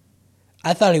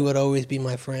 I thought he would always be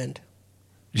my friend.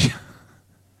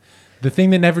 The thing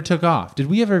that never took off. Did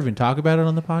we ever even talk about it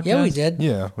on the podcast? Yeah, we did.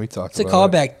 Yeah, we talked It's a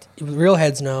about callback. Real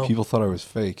heads know. it. People thought I was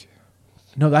fake.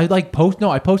 No,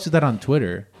 I posted that on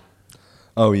Twitter.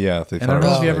 Oh, yeah. They And I thought don't I know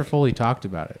was if we ever fake. fully talked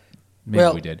about it. Maybe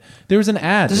Well, we did. There was an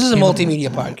ad. This that is a came up- multimedia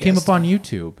podcast. Came up on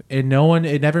YouTube, and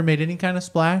it never made any kind of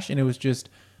splash, and it was just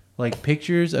like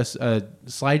pictures, a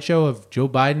slideshow of Joe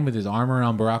Biden with his arm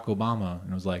around Barack Obama,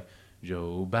 and it was like,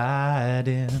 Joe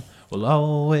Biden will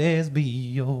always be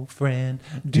your friend.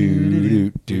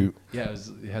 Do. Yeah,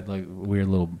 it had like weird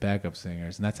little backup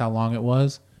singers, and that's how long it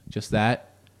was. Just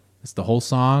that. It's the whole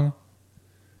song.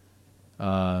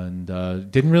 And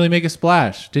didn't really make a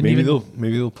splash. Maybe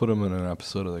they'll put him in an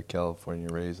episode of the California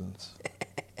Raisins.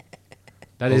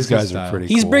 Those guys are pretty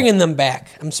He's cool. bringing them back.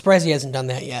 I'm surprised he hasn't done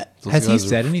that yet. Those Has he guys are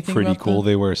said anything Pretty about cool. that?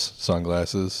 They wear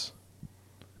sunglasses.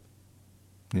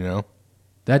 You know,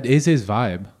 That is his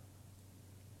vibe.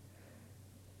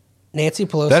 Nancy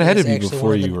Pelosi that had to is be actually before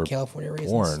one of you the were California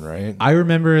Raisins. born, right? I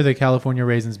remember the California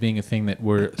Raisins being a thing that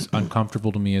were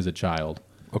uncomfortable to me as a child.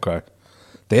 Okay.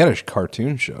 They had a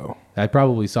cartoon show. I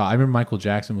probably saw. I remember Michael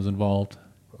Jackson was involved.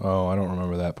 Oh, I don't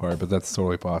remember that part, but that's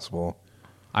totally possible.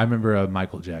 I remember a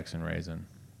Michael Jackson raisin.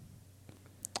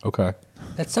 Okay.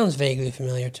 That sounds vaguely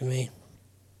familiar to me.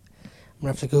 I'm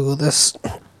gonna have to Google this.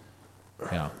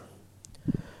 Yeah.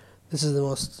 This is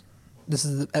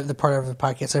the part of the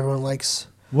podcast everyone likes.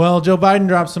 Well, Joe Biden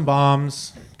dropped some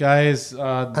bombs, guys.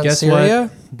 Guess Syria?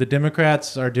 what? The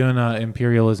Democrats are doing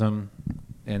imperialism,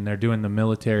 and they're doing the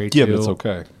military too. Yeah, but it's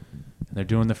okay. And they're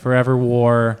doing the forever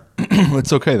war.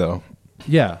 It's okay though.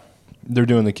 Yeah, They're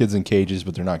doing the kids in cages,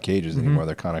 but they're not cages anymore.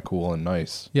 They're kind of cool and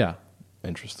nice. yeah.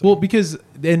 Interesting. Well, because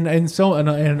and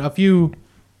a few.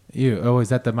 Is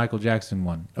that the Michael Jackson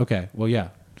one? Okay. Well, yeah.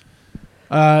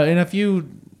 And a few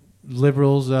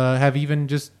liberals have even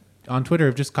just on Twitter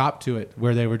have just copped to it,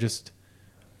 where they were just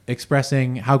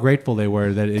expressing how grateful they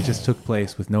were that it just took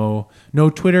place with no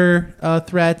Twitter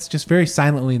threats, just very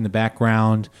silently in the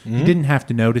background. You didn't have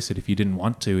to notice it if you didn't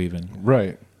want to, even.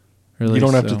 right. Really, You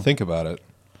don't have so- to think about it.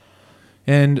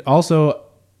 And also,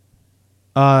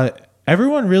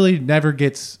 everyone really never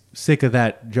gets sick of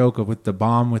that joke with the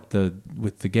bomb with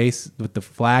the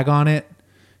flag on it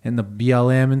and the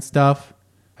BLM and stuff.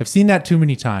 I've seen that too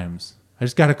many times. I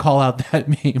just got to call out that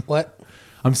meme. What?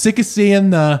 I'm sick of seeing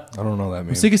the. I don't know that meme.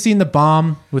 I'm sick of seeing the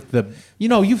bomb with the.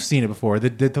 You've seen it before.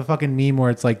 The fucking meme where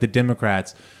it's like the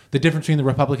Democrats. The difference between the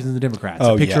Republicans and the Democrats.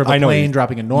 Oh, A picture yeah. of I a know plane you-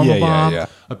 dropping a normal Yeah, bomb. yeah.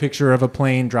 A picture of a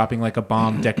plane dropping like a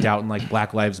bomb decked out in like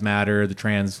Black Lives Matter, the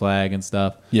trans flag and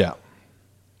stuff. Yeah.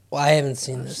 Well, I haven't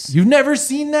seen this. You've never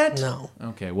seen that? No.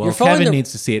 Okay, well, You're following Kevin the-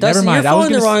 needs to see it. Dustin, Never mind. You're I was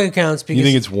following the gonna wrong accounts because You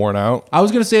think it's worn out? I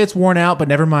was going to say it's worn out, but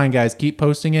never mind, guys. Keep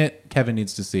posting it. Kevin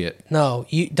needs to see it. no,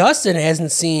 Dustin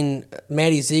hasn't seen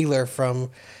Maddie Ziegler from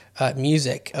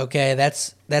Music. Okay,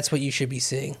 that's what you should be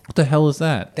seeing. What the hell is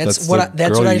that? That's That's what the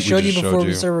girl I we showed you just before showed we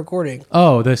you. started recording.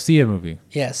 Oh, the Sia movie.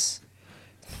 Yes,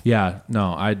 Yeah,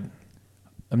 no, I'm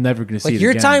never going to see like it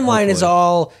your again, timeline is hopefully.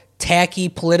 all tacky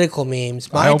political memes.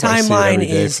 I My hope I see it timeline every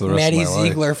day is for the rest of Maddie my life.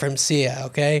 Ziegler from Sia.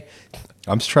 Okay,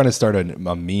 I'm just trying to start a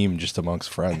meme just amongst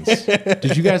friends.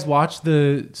 Did you guys watch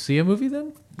the Sia movie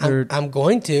then? Or I'm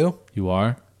going to. you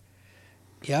are?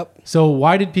 Yep. So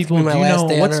why did people? It's Do gonna you be my last know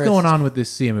day on what's Earth. going on with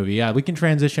this Sia movie? Yeah, we can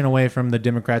transition away from the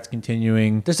Democrats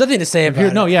continuing. There's nothing to say about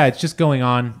it. No, yeah, it's just going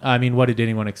on. I mean, what did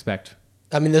anyone expect?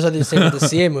 I mean, there's nothing to say about the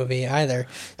Sia movie either.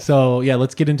 So yeah,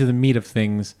 let's get into the meat of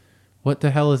things. What the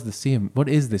hell is the Sia? What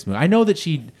is this movie? I know that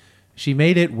she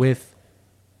made it with.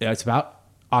 It's about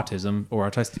autism or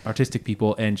artistic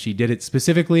people, and she did it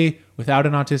specifically without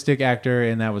an autistic actor,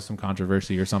 and that was some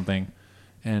controversy or something.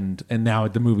 And now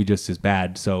the movie just is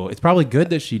bad. So it's probably good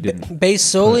that she didn't. Based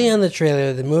solely on the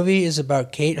trailer, the movie is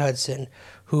about Kate Hudson,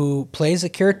 who plays a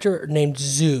character named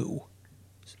Zoo,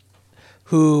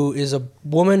 who is a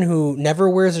woman who never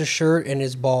wears a shirt and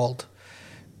is bald.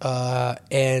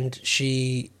 And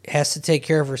she has to take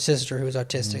care of her sister, who's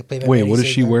autistic. played by Wait, Maddie what does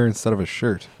she Ziegler. wear instead of a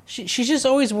shirt? She's just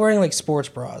always wearing like sports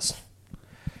bras.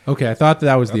 Okay, I thought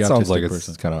that was the That autistic sounds like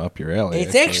person. it's kind of up your alley.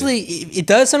 It's actually it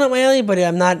does sound up my alley, but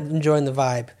I'm not enjoying the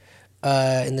vibe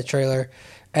in the trailer.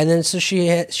 And then so she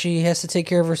has to take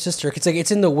care of her sister. It's like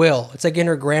it's in the will. It's like in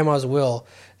her grandma's will.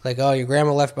 Like, oh, your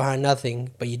grandma left behind nothing,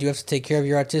 but you do have to take care of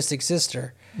your autistic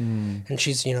sister. And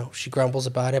she's she grumbles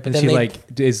about it. But And then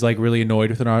she is really annoyed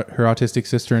with her autistic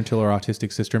sister until her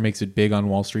autistic sister makes it big on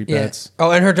Wall Street bets.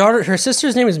 Oh, and her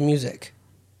sister's name is Music.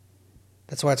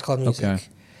 That's why it's called Music. Okay.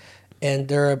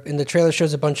 And in the trailer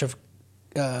shows a bunch of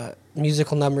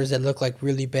musical numbers that look like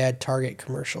really bad Target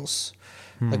commercials,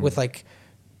 like with like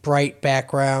bright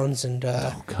backgrounds and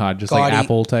God, just like gaudy-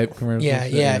 Apple type commercials.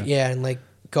 yeah, and like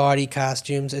gaudy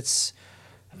costumes. It's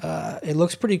it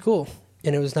looks pretty cool,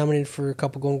 and it was nominated for a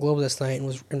couple Golden Globes last night and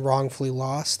was wrongfully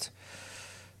lost.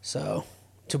 So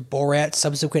to Borat's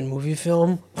subsequent movie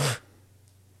film.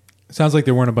 Sounds like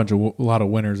there weren't a lot of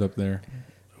winners up there.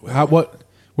 What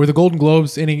were the Golden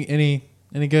Globes any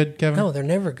good, Kevin? No, they're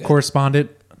never good. Correspondent,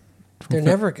 They're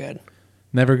never good.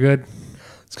 never good.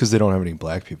 It's because they don't have any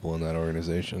black people in that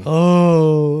organization.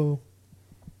 Oh.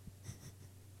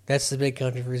 That's the big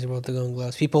controversy about the Golden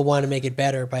Globes. People want to make it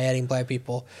better by adding black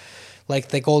people. Like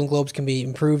the Golden Globes can be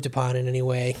improved upon in any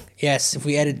way. Yes, if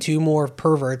we added 2 more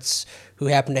perverts who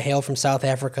happen to hail from South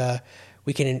Africa,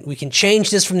 we can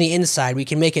change this from the inside. We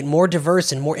can make it more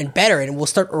diverse and better, and we'll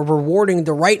start rewarding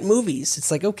the right movies.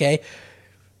 It's like, okay,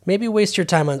 maybe waste your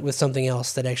time with something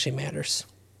else that actually matters.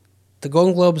 The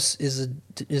Golden Globes is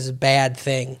a bad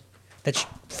thing that,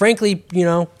 frankly,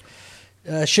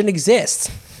 shouldn't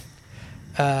exist.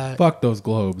 Fuck those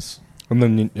Globes.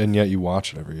 And yet you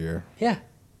watch it every year. Yeah.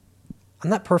 I'm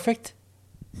not perfect.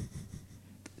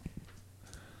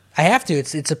 I have to.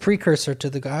 It's a precursor to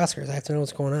the Oscars. I have to know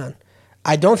what's going on.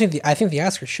 I think the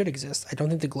Oscars should exist. I don't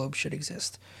think the Globes should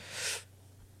exist.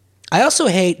 I also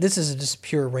hate, this is just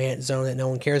pure rant zone that no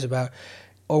one cares about.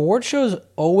 Award shows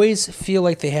always feel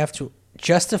like they have to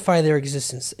justify their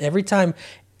existence. Every time,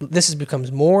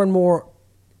 becomes more and more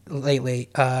lately.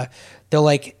 They're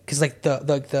like, because like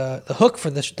the hook for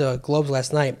the Globes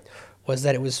last night was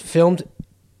that it was filmed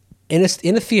in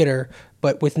a theater,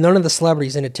 but with none of the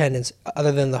celebrities in attendance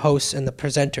other than the hosts and the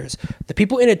presenters. The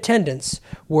people in attendance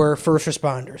were first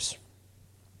responders.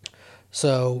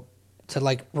 So to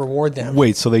like reward them.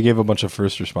 Wait, so they gave a bunch of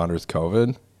first responders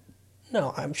COVID?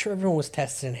 No, I'm sure everyone was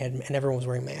tested and everyone was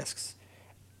wearing masks.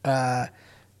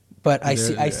 But I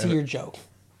see your joke.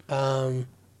 And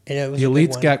it was The a big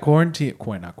elites one.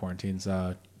 got not quarantines,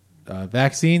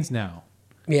 vaccines now.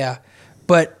 Yeah,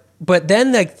 but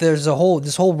then like there's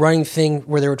this whole running thing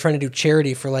where they were trying to do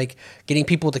charity for like getting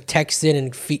people to text in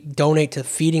and donate to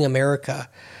Feeding America,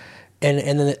 and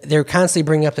then they're constantly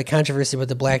bringing up the controversy about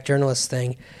the black journalist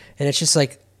thing, and it's just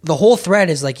like the whole thread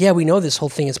is like, yeah, we know this whole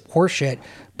thing is horseshit,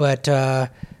 but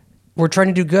we're trying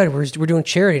to do good. We're doing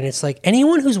charity, and it's like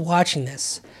anyone who's watching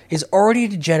this is already a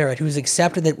degenerate who's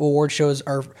accepted that award shows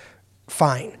are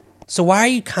fine. So why are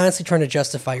you constantly trying to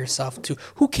justify yourself to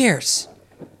who cares?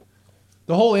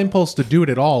 The whole impulse to do it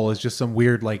at all is just some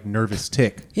weird like nervous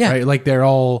tick. Yeah. Right? Like they're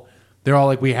all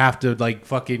like, we have to like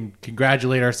fucking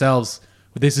congratulate ourselves.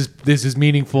 This is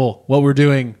meaningful what we're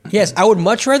doing. Yes, I would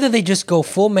much rather they just go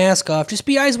full mask off. Just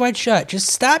be eyes wide shut. Just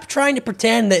stop trying to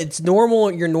pretend that it's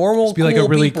normal. You're normal. Just be like a cool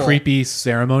really people. creepy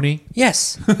ceremony.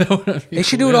 Yes, they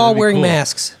should do it all wearing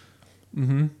masks.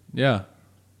 Yeah.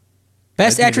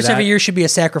 Best I'd do actress that. every year should be a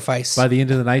sacrifice. By the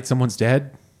end of the night, someone's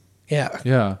dead. Yeah,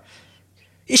 Yeah.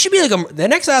 it should be like the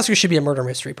next Oscar should be a murder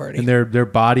mystery party. And their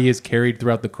body is carried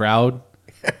throughout the crowd.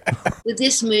 With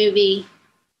this movie,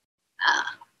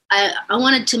 I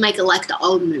wanted to make it like the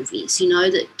old movies,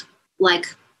 that like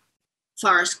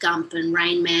Forrest Gump and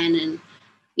Rain Man, and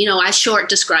I short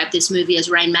described this movie as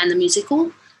Rain Man the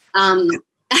musical,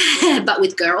 but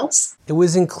with girls. It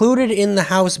was included in the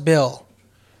House bill,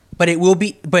 but it will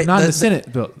be. But Not the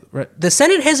Senate bill. Right. The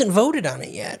Senate hasn't voted on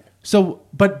it yet. So,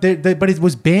 but it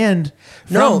was banned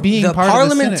from being the part of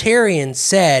the Senate. parliamentarian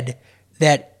said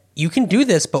that you can do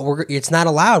this, but it's not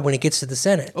allowed when it gets to the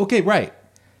Senate. Okay, right.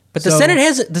 But the So- Senate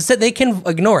hasn't. They can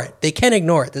ignore it. They can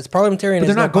ignore it. This parliamentarian. But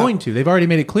they're has not no going to. They've already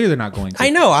made it clear they're not going to. I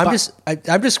know. I'm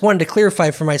But- just wanted to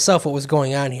clarify for myself what was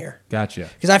going on here. Gotcha.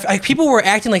 Because people were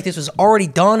acting like this was already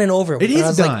done and over with. It And is I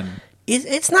was like, done.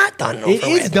 it's not done. And over It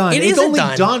is with. done. It It's isn't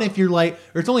only done if you're like,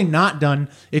 or it's only not done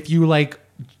if you like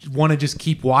want to just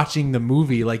keep watching the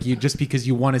movie, like you just because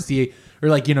you want to see it, or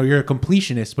like you're a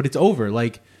completionist. But it's over.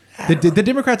 Like the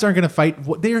Democrats aren't going to fight.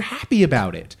 They're happy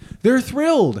about it. They're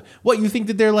thrilled. What you think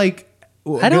that they're like?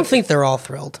 I don't think they're all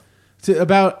thrilled.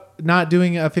 About not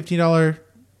doing a $15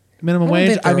 minimum I don't wage.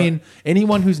 think I they're- mean,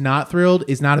 anyone who's not thrilled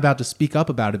is not about to speak up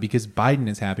about it because Biden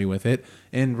is happy with it.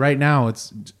 And right now,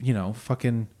 it's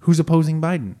fucking who's opposing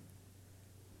Biden?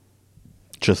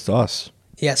 Just us.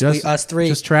 Yes, us three.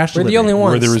 Just trash We're delivery. the only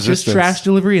ones. We're the Just resistance. trash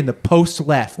delivery and the post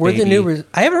left. We're the baby. new.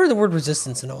 I haven't heard the word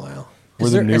resistance in a while. We're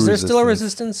Is the there, new is there still a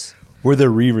resistance. resistance? We're the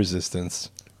re-resistance.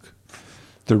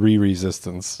 The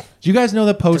re-resistance. Do you guys know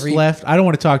the post left? I don't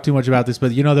want to talk too much about this,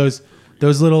 but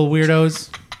those little weirdos.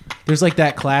 There's like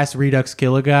that class Redux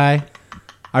Killer guy.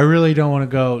 I really don't want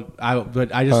to go.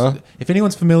 But I just if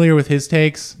anyone's familiar with his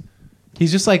takes,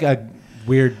 he's just like a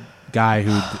weird guy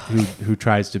who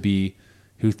tries to be,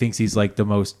 who thinks he's like the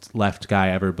most left guy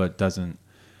ever, but doesn't.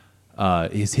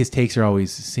 His takes are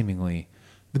always seemingly.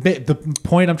 The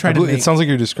point I'm trying to make. It sounds like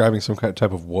you're describing some kind of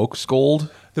type of woke scold.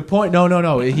 The point,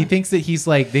 no. He thinks that he's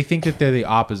like, they think that they're the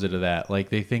opposite of that. Like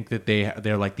they think that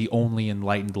they're like the only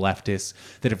enlightened leftists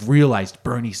that have realized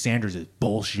Bernie Sanders is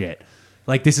bullshit.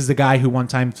 Like this is the guy who one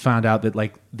time found out that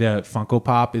like the Funko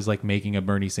Pop is like making a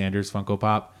Bernie Sanders Funko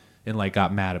Pop and like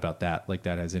got mad about that. Like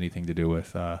that has anything to do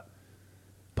with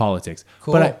politics.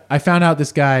 Cool. But I found out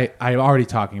this guy, I'm already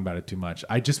talking about it too much.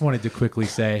 I just wanted to quickly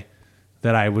say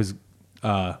that I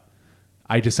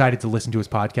I decided to listen to his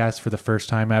podcast for the first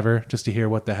time ever just to hear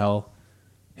what the hell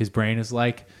his brain is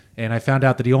like. And I found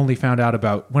out that he only found out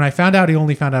about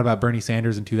Bernie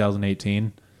Sanders in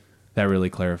 2018. That really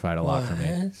clarified a lot for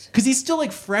me. Because he's still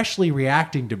like freshly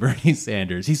reacting to Bernie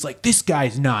Sanders. He's like, this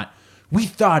guy's not. We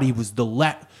thought he was the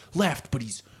left, but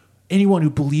he's anyone who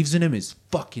believes in him is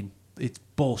fucking. It's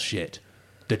bullshit.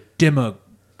 The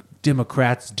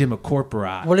Democrats,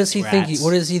 Democorpora. What does he think?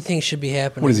 What does he think should be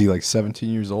happening? What is he, like 17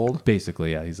 years old?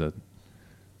 Basically, yeah. He's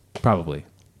probably.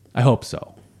 I hope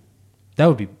so. That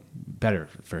would be better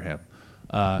for him.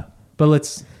 But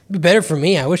let's. It'd be better for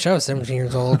me. I wish I was 17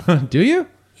 years old. Do you?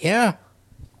 Yeah.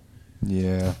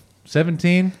 Yeah.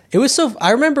 17. It was so.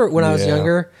 I remember when I was Yeah.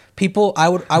 younger, people. I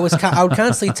would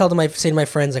constantly say to my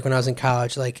friends, like when I was in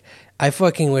college, like I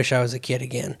fucking wish I was a kid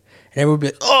again. And everyone would be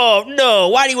like, "Oh no,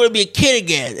 why do you want to be a kid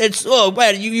again? It's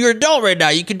man, you're an adult right now.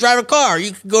 You can drive a car.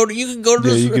 You can go to Yeah,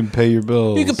 this. you can pay your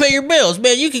bills. You can pay your bills,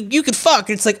 man. You can fuck."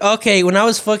 It's like, okay, when I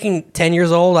was fucking 10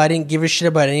 years old, I didn't give a shit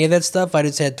about any of that stuff. I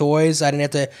just had toys. I didn't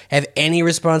have to have any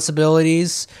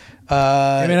responsibilities.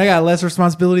 I mean, I got less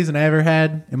responsibilities than I ever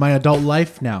had in my adult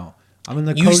life now. I'm in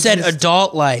the You said coziest-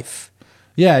 adult life.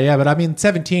 Yeah, but I mean,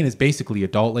 17 is basically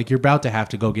adult. Like, you're about to have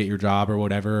to go get your job or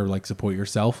whatever, or like support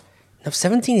yourself. No,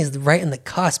 17 is right in the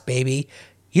cusp, baby.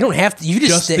 You don't have to. You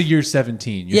just The year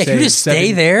 17. You're Yeah, can you saying just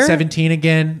stay there? 17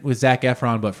 again with Zac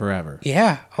Efron, but forever.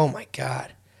 Yeah. Oh my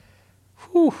god.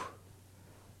 Whew.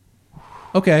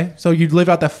 Okay, so you'd live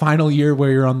out that final year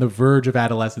where you're on the verge of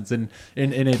adolescence and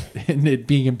it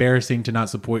being embarrassing to not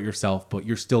support yourself, but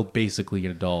you're still basically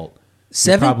an adult.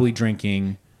 You're probably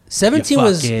drinking. 17 you're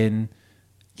was. fucking,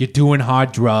 you're doing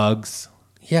hard drugs.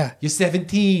 Yeah. You're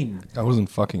 17. I wasn't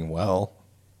fucking well.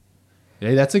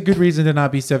 Hey, that's a good reason to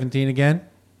not be 17 again.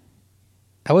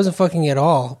 I wasn't fucking at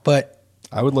all, but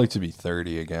I would like to be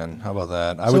 30 again. How about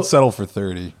that? I would settle for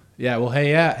 30. Yeah, well,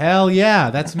 hey, yeah, hell yeah,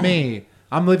 that's me.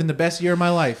 I'm living the best year of my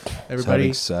life, Just everybody.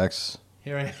 having sex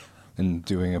Here I am. and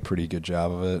doing a pretty good job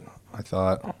of it, I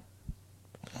thought.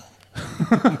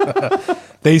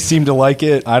 They seem to like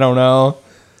it. I don't know.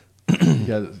 You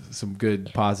got some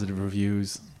good positive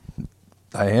reviews.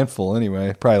 A handful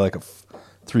anyway. Probably like a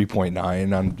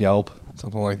 3.9 on Yelp,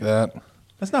 something like that.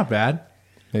 That's not bad.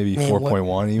 Maybe Man,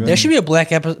 4.1 even. there should be a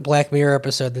Black Mirror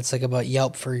episode that's like about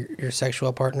Yelp for your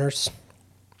sexual partners.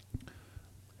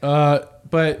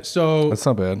 But so That's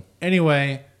not bad.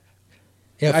 anyway,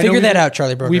 Yeah, I figure know that out,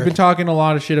 Charlie Brooker. we've been talking a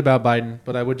lot of shit about Biden,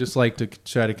 but I would just like to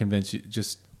try to convince you,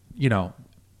 just,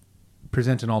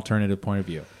 present an alternative point of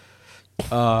view.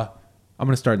 I'm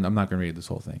going to start, I'm not going to read this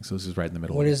whole thing, so this is right in the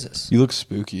middle. What of it. is this? You look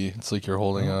spooky. It's like you're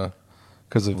holding a,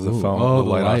 because of the Ooh. phone, Oh, the the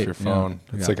light light, off your phone.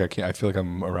 yeah. It's Yeah. like I feel like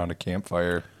I'm around a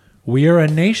campfire. We are a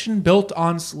nation built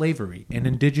on slavery and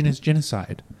indigenous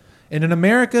genocide. And an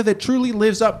America that truly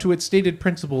lives up to its stated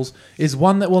principles is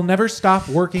one that will never stop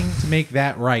working to make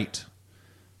that right.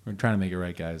 We're trying to make it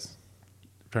right, guys.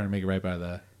 We're trying to make it right by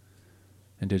the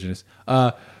indigenous.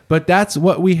 But that's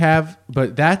what we have.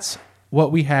 But that's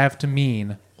what we have to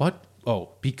mean. What? Oh,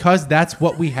 because that's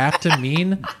what we have to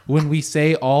mean when we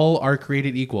say all are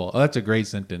created equal. Oh, that's a great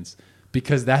sentence.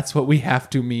 Because that's what we have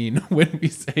to mean when we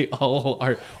say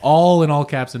all in all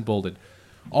caps and bolded.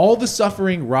 All the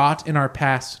suffering wrought in our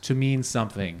past to mean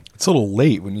something. It's a little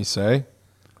late when you say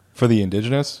for the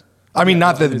indigenous. I mean,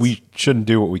 not that we shouldn't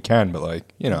do what we can, but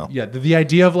like, Yeah, the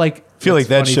idea of like... I feel like it's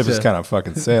that funny ship has kind of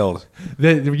fucking sailed.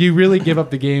 You really give up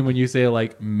the game when you say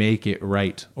like, make it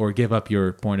right, or give up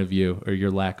your point of view, or your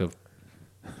lack of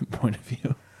point of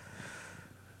view.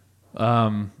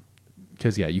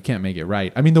 Because, yeah, you can't make it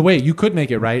right. I mean, the way you could make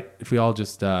it right if we all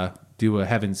just do a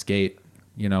Heaven's Gate.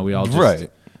 We all just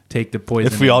Right. take the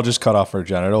poison. If we all just cut off our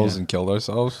genitals and killed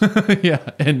ourselves, yeah,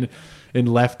 and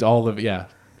left all of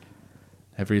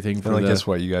everything for then I the, guess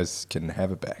what, you guys can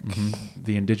have it back.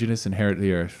 the indigenous inherit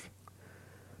the earth.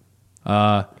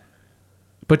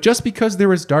 But just because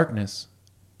there is darkness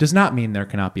does not mean there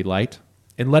cannot be light.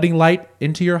 And letting light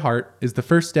into your heart is the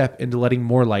first step into letting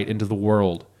more light into the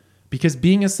world. Because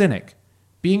being a cynic,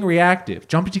 being reactive,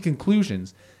 jumping to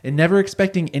conclusions, and never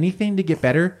expecting anything to get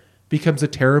better becomes a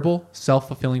terrible,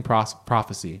 self-fulfilling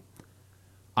prophecy.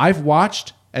 I've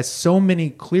watched as so many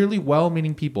clearly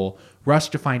well-meaning people rush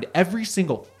to find every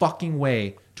single fucking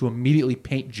way to immediately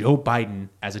paint Joe Biden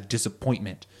as a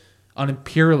disappointment, an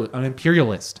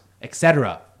imperialist,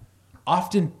 etc.,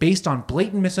 often based on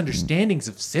blatant misunderstandings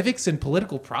of civics and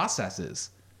political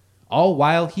processes, all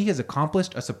while he has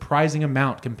accomplished a surprising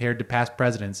amount compared to past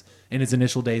presidents in his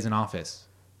initial days in office.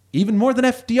 Even more than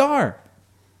FDR.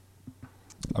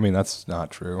 I mean, that's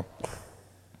not true.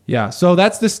 Yeah, so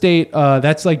that's the state.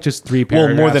 That's like just 3 Well,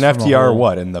 paragraphs. more than from a FDR, whole-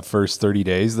 what, in the first 30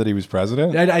 days that he was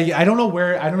president? I don't know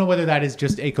whether that is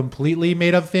just a completely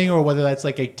made up thing or whether that's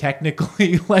like a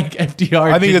technically like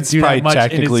FDR. I think didn't it's do that probably much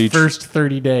technically in his first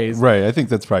 30 days. Right, I think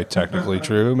that's probably technically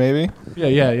true, maybe.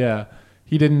 Yeah.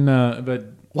 He didn't. But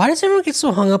Why does everyone get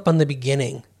so hung up on the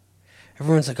beginning?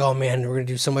 Everyone's like, "Oh man, we're gonna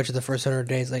do so much of the first 100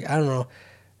 days." Like, I don't know.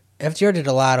 FDR did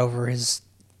a lot over his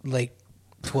like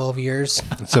 12 years.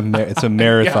 It's a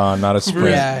marathon, not a sprint.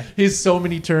 Yeah. his so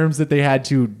many terms that they had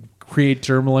to create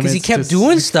term limits Because he kept to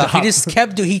doing stuff. stop. He just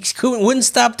kept wouldn't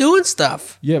stop doing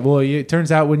stuff. Yeah, well, it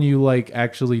turns out when you like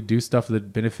actually do stuff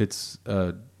that benefits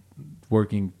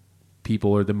working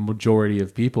people or the majority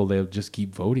of people, they'll just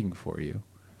keep voting for you.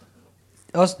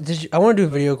 Also, I want to do a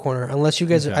video corner. Unless you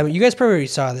guys, Okay. I mean, you guys probably already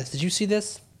saw this. Did you see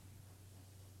this?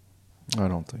 I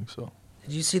don't think so.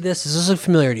 Did you see this? Does this look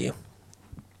familiar to you?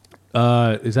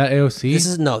 Is that AOC?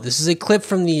 This is a clip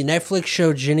from the Netflix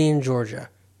show Ginny in Georgia.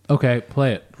 Okay,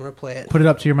 play it. I'm gonna play it. Put it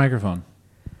up to your microphone.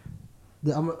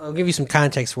 I'll give you some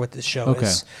context for what this show Okay.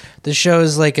 is. The show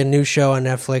is like a new show on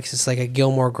Netflix. It's like a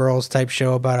Gilmore Girls type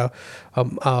show about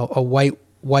a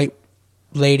white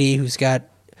lady who's got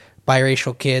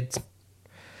biracial kids.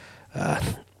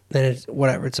 Then it's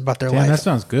whatever. It's about their Damn, life. that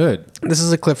sounds good. This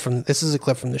is a clip from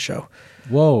the show.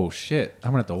 Whoa, shit!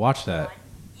 I'm gonna have to watch that.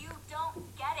 You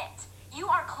don't get it. You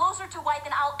are closer to white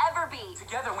than I'll ever be.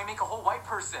 Together we make a whole white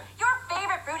person. Your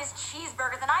favorite food is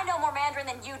cheeseburgers, and I know more Mandarin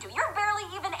than you do. You're barely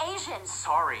even Asian.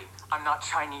 Sorry, I'm not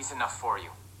Chinese enough for you.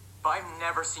 But I've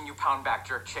never seen you pound back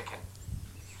jerk chicken.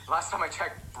 Last time I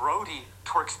checked, Brody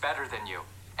twerks better than you.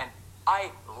 And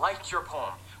I liked your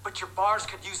poem, but your bars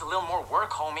could use a little more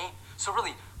work, homie. So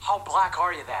really, how black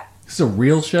are you then? This is a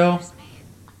real show.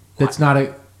 That's not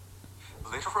a.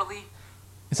 Literally?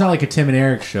 It's not like a Tim and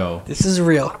Eric show. This is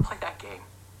real. Want to play that game?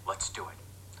 Let's do it.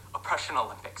 Oppression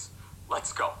Olympics.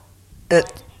 Let's go.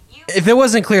 If it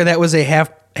wasn't clear, that was a half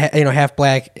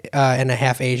black and a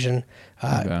half Asian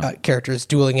characters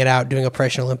dueling it out, doing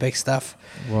Oppression Olympics stuff.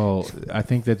 Well, I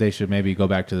think that they should maybe go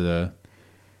back to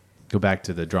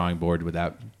the drawing board with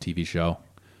that TV show.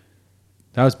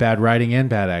 That was bad writing and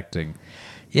bad acting.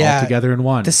 Yeah, all together in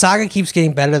one. The saga keeps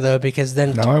getting better though, because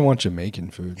then Now I want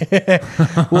Jamaican food.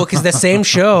 because the same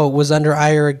show was under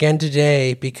ire again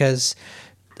today because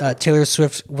Taylor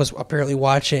Swift was apparently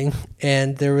watching,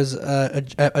 and there was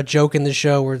a joke in the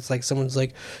show where it's like someone's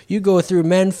like, "You go through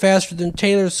men faster than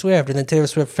Taylor Swift," and then Taylor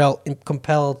Swift felt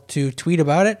compelled to tweet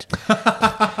about it.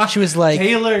 She was like,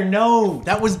 Taylor, no,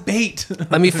 that was bait.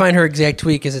 "Let me find her exact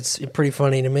tweet because it's pretty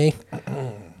funny to me."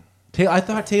 I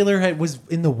thought Taylor was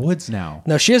in the woods now.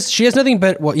 No, she has nothing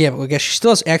but I guess she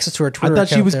still has access to her I Twitter. thought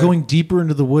she account was there. going deeper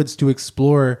into the woods to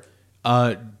explore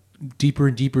deeper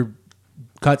and deeper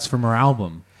cuts from her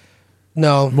album.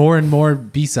 No, More and more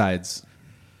B-sides.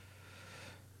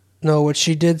 no. What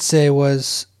she did say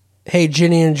was, "Hey,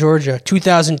 Ginny in Georgia,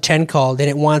 2010 called, and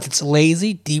it wants its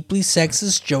lazy, deeply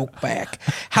sexist joke back.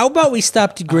 How about we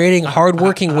stop degrading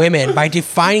hardworking women by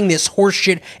defining this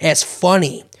horseshit as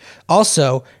funny?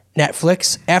 Also,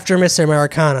 Netflix, after Miss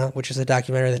Americana, which is a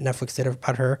documentary that Netflix did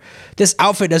about her, this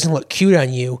outfit doesn't look cute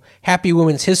on you. Happy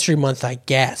Women's History Month, I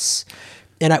guess."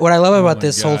 And what I love about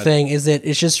this whole thing is that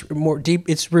it's just more deep.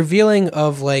 It's revealing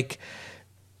of like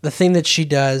the thing that she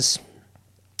does,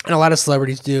 and a lot of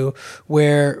celebrities do,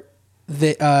 where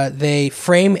they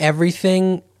frame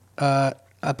everything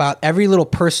about every little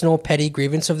personal petty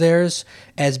grievance of theirs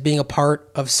as being a part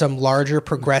of some larger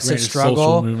progressive Right, a struggle.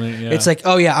 social movement, yeah. It's like,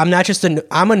 oh yeah, I'm not just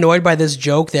I'm annoyed by this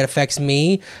joke that affects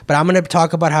me, but I'm going to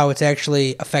talk about how it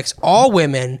actually affects all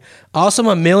women. Also, I'm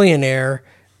a millionaire,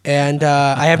 and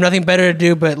I have nothing better to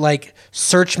do but like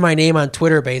search my name on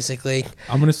Twitter, basically.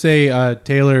 I'm going to say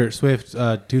Taylor Swift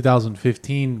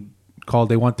 2015 called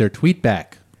they want their tweet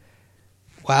back.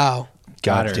 Wow.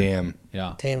 Got her. God damn.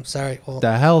 Yeah. Damn. Sorry. Well,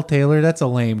 The hell, Taylor? That's a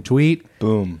lame tweet.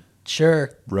 Boom.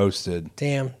 sure. Roasted.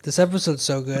 Damn. This episode's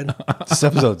so good. This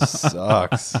episode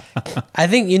sucks. I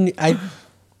think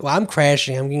I'm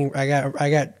crashing. I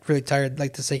got really tired. I'd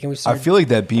like to say, can we I start? feel like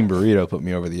that bean burrito put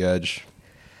me over the edge.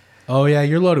 Oh, yeah,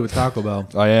 you're loaded with Taco Bell.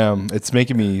 I am. It's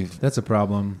making me That's a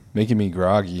problem.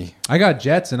 groggy. I got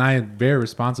Jets, and I very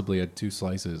responsibly had 2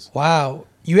 slices. Wow.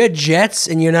 You had Jets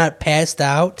and you're not passed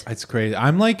out? It's crazy.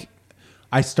 I'm like,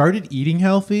 I started eating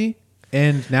healthy,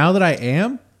 and now that I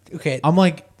am, Okay. I'm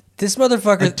like, This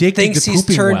motherfucker addicted thinks to he's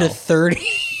pooping turned well. to 30.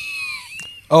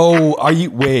 Oh, are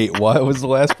you? Wait, what was the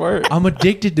last part? I'm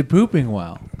addicted to pooping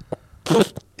well.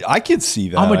 I could see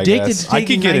that. I'm I addicted guess. to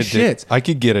taking nice shits. I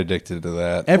could get addicted to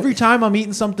that. Every time I'm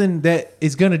eating something that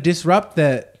is going to disrupt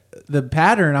the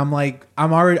pattern, I'm like,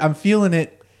 I'm feeling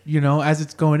it as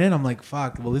it's going in, I'm like,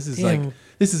 fuck. Well, this is Damn.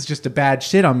 this is just a bad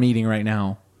shit I'm eating right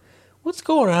now. What's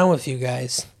going on with you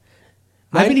guys?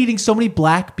 I've been eating so many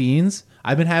black beans.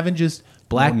 I've been having just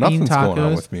black bean Nothing's tacos, going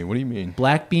on with me. What do you mean?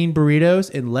 black bean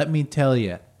burritos, and let me tell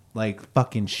you, like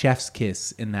fucking chef's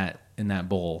kiss in that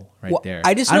bowl right Well, there.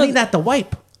 I just I don't know need that to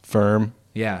wipe. Firm.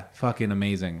 Yeah, fucking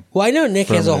amazing. Well, I know Nick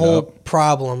has a Firming it whole up.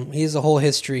 problem. He has a whole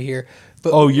history here.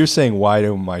 But Oh, you're saying why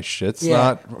do my shits yeah,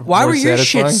 not? why more were your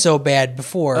satisfying? shits so bad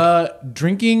before?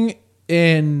 Drinking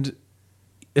and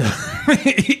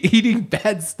eating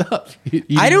bad stuff.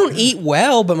 I don't eat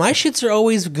well, but my shits are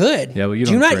always good. Yeah, well, you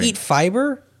do you don't not drink. eat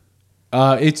fiber?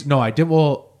 It's no, I did.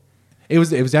 Well, it was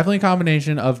definitely a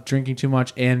combination of drinking too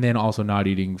much and then also not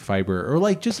eating fiber or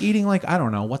like just eating like I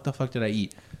don't know what the fuck did I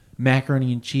eat?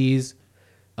 Macaroni and cheese.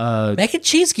 Mac and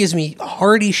cheese gives me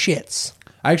hearty shits.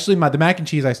 Actually, the mac and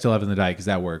cheese I still have in the diet because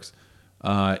that works.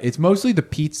 It's mostly the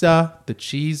pizza, the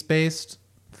cheese based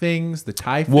things, the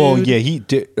Thai food. Well,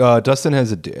 yeah, Dustin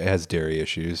has dairy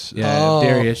issues. Yeah,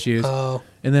 dairy issues. Oh.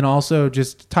 And then also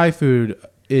just Thai food,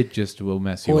 it just will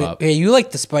mess you up. Yeah, you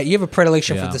like the spice. You have a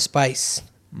predilection Yeah. for the spice.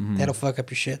 That'll fuck up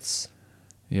your shits.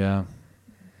 Yeah.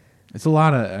 It's a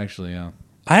lot of actually, yeah.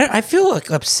 I feel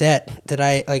like upset that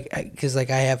I because I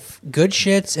have good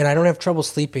shits and I don't have trouble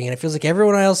sleeping, and it feels like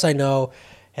everyone else I know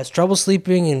has trouble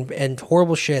sleeping and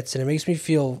horrible shits, and it makes me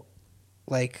feel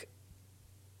like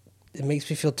it makes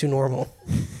me feel too normal.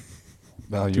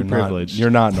 Well, Too privileged. You're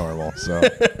not normal. So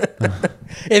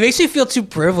It makes me feel too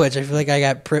privileged. I feel like I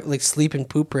got like sleep and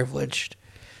poop privileged.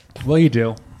 Well, you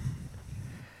do.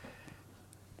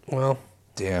 Well,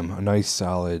 damn, a nice,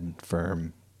 solid,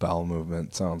 firm bowel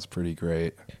movement sounds pretty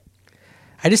great.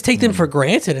 I just take them for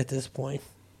granted at this point.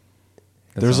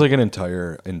 There's like an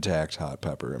entire intact hot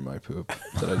pepper in my poop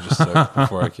that I just took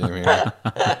before I came here.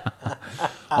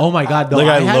 Oh my god! Though, Like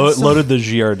I had some- loaded the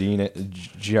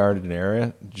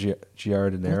Giardinera.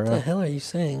 What the hell are you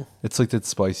saying? It's like that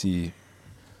spicy,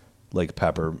 like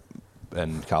pepper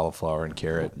and cauliflower and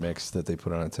carrot mix that they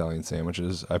put on Italian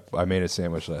sandwiches. I made a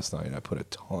sandwich last night and I put a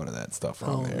ton of that stuff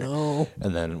on there. No.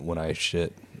 And then when I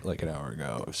shit like an hour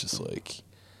ago, it was just like,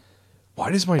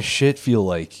 why does my shit feel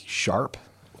like sharp?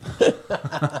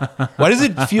 Why does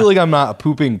it feel like I'm not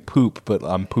pooping poop, but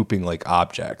I'm pooping like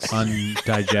objects?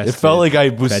 undigested. It felt like I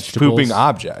was vegetables. pooping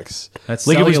objects. That's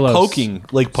like cellulose. it was poking,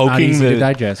 like It's not poking easy to the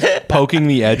digest. poking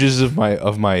the edges of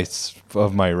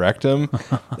my rectum.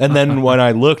 And then when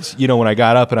I looked, when I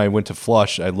got up and I went to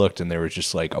flush, I looked and there was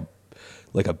just like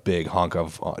a big hunk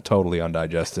of totally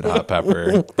undigested hot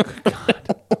pepper.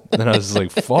 And then I was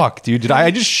like, "Fuck, dude! Did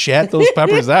I just shat those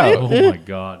peppers out? Oh my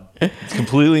god! It's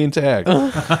completely intact."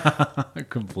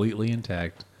 Completely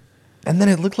intact. And then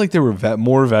it looked like there were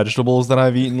more vegetables than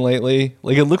I've eaten lately.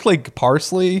 Like it looked like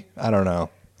parsley. I don't know.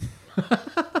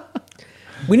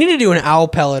 We need to do an owl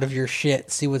pellet of your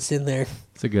shit. See what's in there.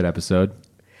 It's a good episode.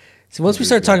 So once we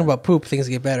start talking about poop, things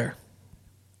get better.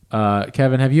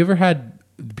 Kevin, have you ever had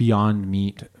Beyond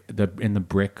Meat in the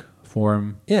brick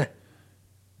form? Yeah.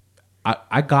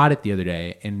 I got it the other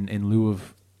day in lieu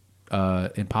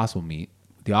of Impossible Meat,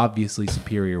 the obviously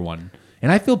superior one.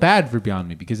 And I feel bad for Beyond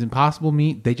Meat because Impossible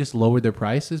Meat, they just lowered their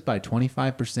prices by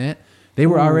 25%. They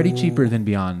were already cheaper than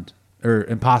Beyond, or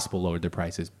Impossible lowered their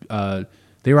prices.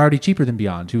 They were already cheaper than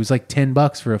Beyond. It was like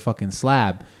 $10 for a fucking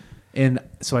slab. And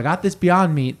so I got this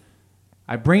Beyond Meat.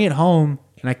 I bring it home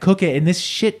and I cook it, and this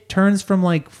shit turns from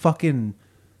like fucking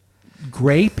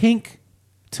gray pink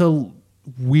to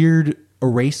weird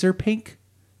eraser pink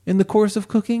in the course of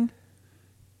cooking.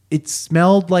 It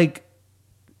smelled like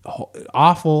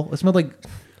awful. It smelled like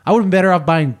I would have been better off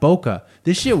buying Boca.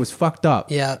 This shit was fucked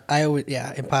up. Yeah,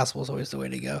 Impossible is always the way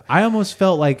to go. I almost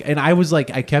felt like, and I was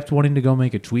like, I kept wanting to go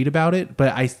make a tweet about it,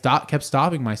 but I kept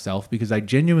stopping myself because I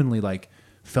genuinely like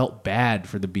felt bad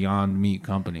for the Beyond Meat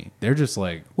company. They're just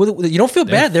like, Well, you don't feel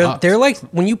bad. fucked. They're like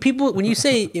when you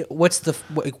say what's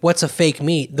a fake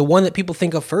meat, the one that people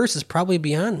think of first is probably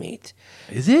Beyond Meat.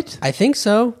 is it? I think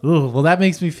so. Ooh, well, that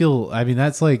makes me feel. I mean,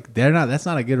 that's like that's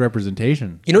not a good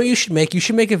representation. You know what you should make? You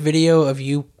should make a video of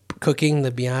you cooking the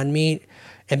Beyond Meat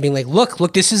and being like, look,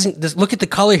 look at the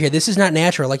color here. This is not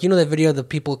natural. Like, that video of the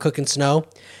people cooking snow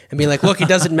and being like, look, it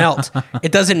doesn't melt.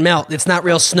 It doesn't melt. It's not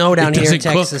real snow down here in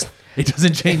doesn't cook. Texas. It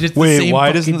doesn't change. It's the Wait, same why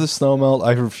fucking- doesn't the snow melt?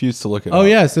 I refuse to look at it. Oh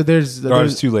yeah, so there's I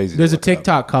was too lazy to There's a look it up.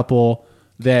 TikTok couple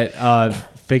that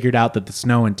figured out that the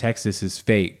snow in Texas is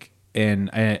fake, and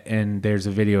there's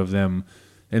a video of them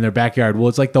in their backyard. Well,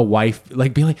 it's like the wife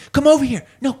like being like, "Come over here,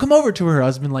 no, come over," to her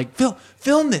husband, like,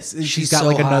 film this. And She's got so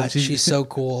like another. hot. She's so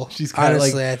cool. She's kind of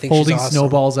Honestly, like I think holding she's awesome.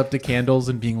 snowballs up to candles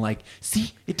and being like,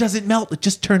 "See, it doesn't melt; it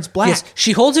just turns black." Yes,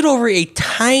 she holds it over a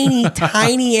tiny,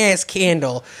 tiny ass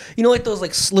candle. You know, like those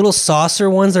like little saucer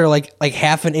ones that are like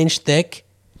half an inch thick.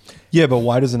 Yeah, but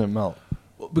why doesn't it melt?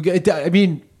 I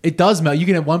mean, it does melt. You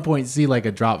can at one point see like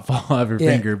a drop fall out of her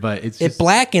Yeah. finger, but it's It just,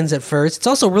 blackens at first. It's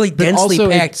also really but densely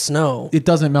also packed snow. It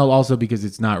doesn't melt also because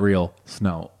it's not real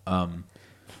snow.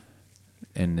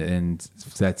 And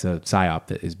that's a psyop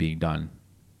that is being done.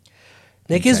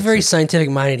 Nick is very scientific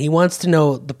minded. He wants to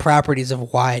know the properties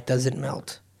of why it doesn't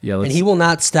melt. Yeah, and he will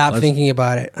not stop thinking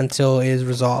about it until it is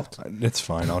resolved. It's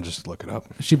fine. I'll just look it up.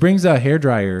 She brings a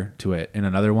hairdryer to it in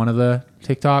another one of the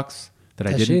TikToks that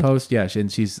I Does didn't she? post. Yeah,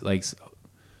 and she's like,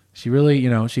 she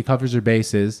really, she covers her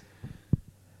bases.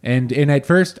 And at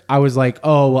first I was like,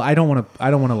 oh well, I don't want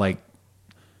to like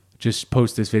just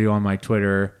post this video on my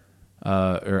Twitter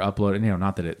or upload it.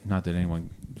 Not that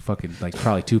anyone fucking like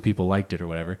probably 2 people liked it or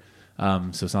whatever.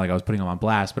 So it's not like I was putting them on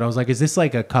blast. But I was like, is this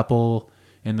like a couple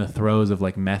in the throes of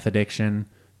like meth addiction,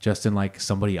 just in like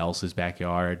somebody else's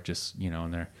backyard, just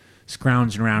and they're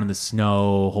scrounging around in the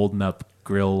snow, holding up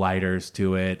grill lighters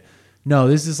to it? No,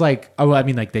 this is like, I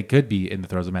mean, like they could be in the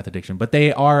throes of meth addiction, but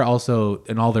they are also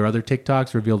in all their other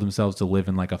TikToks revealed themselves to live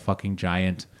in like a fucking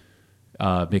giant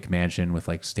McMansion with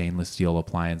like stainless steel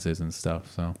appliances and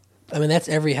stuff. So I mean, that's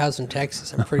every house in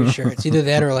Texas. I'm pretty sure it's either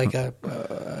that or like a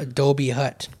Adobe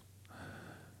hut.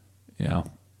 yeah.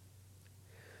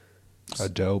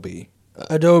 Adobe.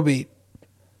 Adobe.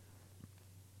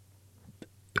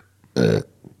 Do you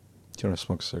want to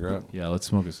smoke a cigarette? Yeah, let's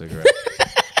smoke a cigarette.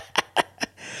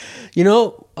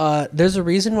 There's a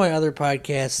reason why other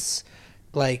podcasts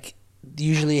like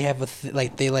usually have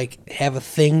they have a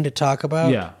thing to talk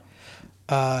about.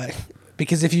 Yeah.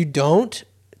 Because if you don't,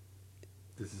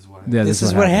 Yeah, this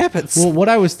is what happens. Well, what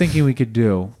I was thinking we could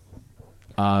do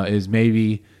is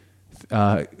maybe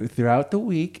throughout the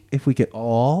week, if we could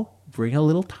all bring a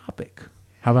little topic.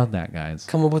 How about that, guys?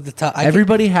 Come up with the top.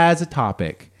 Everybody has a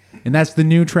topic, and that's the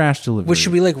new trash delivery. Well,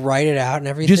 should we like write it out and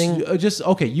everything? Just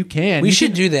okay. You can. We You should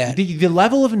can- do that. The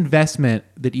level of investment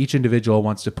that each individual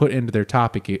wants to put into their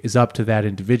topic is up to that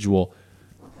individual.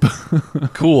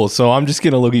 Cool. So I'm just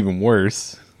gonna look even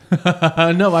worse.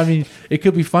 No, I mean it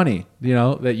could be funny.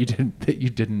 That you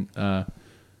didn't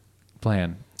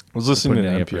plan. I was listening to Put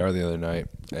in the NPR the other night,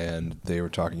 and they were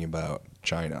talking about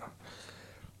China.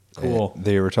 Cool. And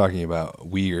they were talking about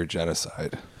Uyghur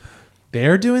genocide.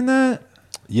 They're doing that.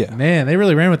 Yeah. Man, they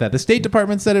really ran with that. The State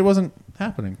Department said it wasn't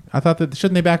happening. I thought that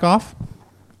shouldn't they back off?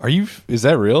 Is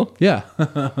that real? Yeah.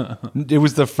 It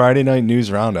was the Friday night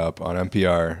news roundup on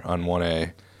NPR on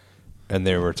 1A, and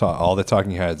they were all the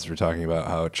talking heads were talking about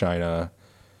how China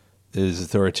is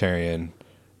authoritarian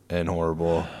and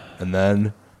horrible, and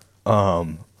then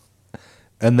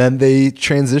they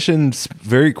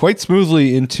transitioned quite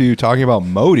smoothly into talking about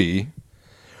Modi.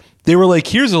 They were like,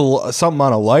 "Here's something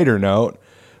on a lighter note."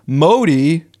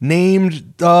 Modi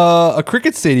named a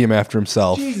cricket stadium after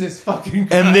himself. Jesus fucking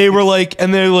Christ.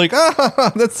 And they're like,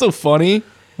 ah, that's so funny.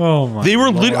 Oh my! They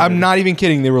were. Lord. I'm not even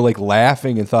kidding. They were like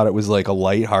laughing and thought it was like a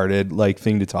lighthearted like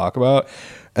thing to talk about.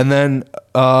 And then,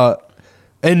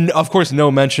 and of course,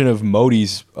 no mention of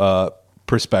Modi's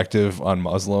perspective on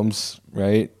Muslims,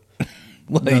 right?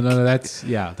 No. That's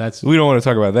we don't want to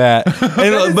talk about that.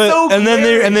 And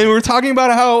then we were talking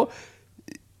about how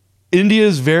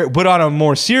India's but on a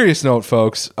more serious note,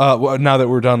 folks. Now that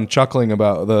we're done chuckling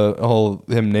about the whole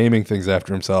him naming things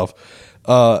after himself,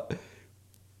 on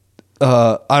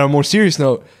a more serious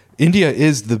note, India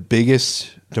is the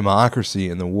biggest democracy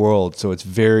in the world, so it's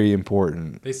very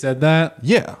important. They said that?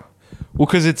 Yeah. Well,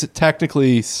 because it's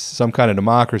technically some kind of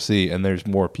democracy, and there's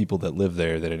more people that live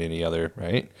there than in any other,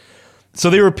 right? So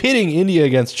they were pitting India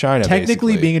against China.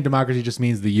 Technically, basically. being a democracy just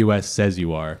means the U.S. says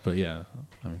you are, but yeah.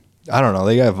 I don't know.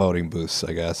 They got voting booths,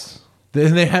 I guess.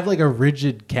 They have like a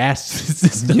rigid caste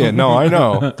system. Yeah, no, I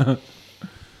know.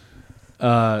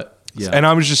 Yeah. And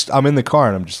I'm in the car,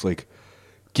 and I'm just like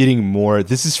getting more.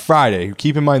 This is Friday.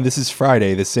 Keep in mind, this is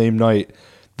Friday, the same night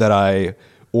that I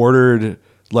ordered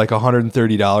like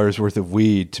 $130 worth of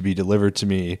weed to be delivered to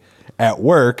me at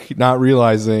work, not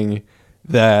realizing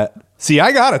that. See,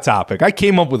 I got a topic. I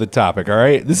came up with a topic, all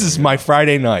right? This is my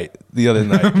Friday night, the other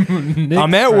night.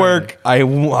 I'm at work. I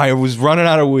was running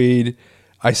out of weed.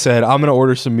 I said, I'm going to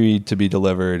order some weed to be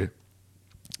delivered.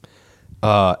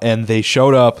 And they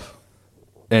showed up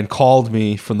and called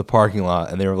me from the parking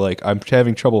lot. And they were like, I'm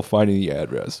having trouble finding the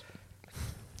address.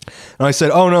 And I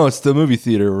said, oh, no, it's the movie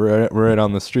theater right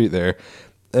on the street there.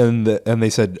 and they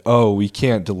said, "Oh, we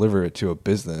can't deliver it to a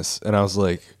business." And I was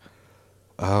like,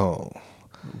 "Oh,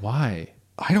 Why?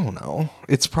 I don't know.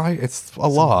 It's a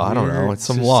law. I don't know. It's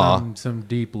some law. Some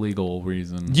deep legal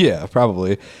reason. Yeah,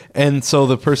 probably." And so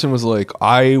the person was like,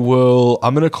 I'm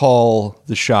going to call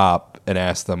the shop and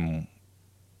ask them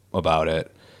about it,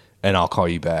 and I'll call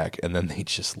you back." And then they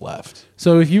just left.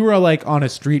 So if you were like on a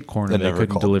street corner, They they never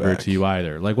couldn't called deliver back. it to you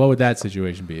either. Like, what would that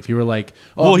situation be? If you were like,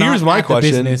 Well, I'm not here's my at the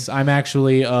question. business, I'm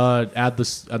actually at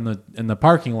in the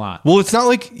parking lot. Well, it's not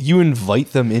like you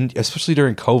invite them in, especially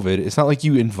during COVID. It's not like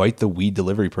you invite the weed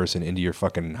delivery person into your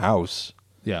fucking house,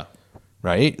 Yeah.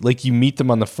 right? Like you meet them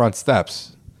on the front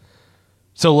steps.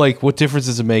 So, like, what difference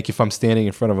does it make if I'm standing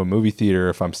in front of a movie theater,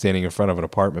 if I'm standing in front of an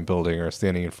apartment building, or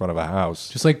standing in front of a house?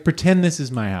 Just like pretend this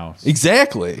is my house.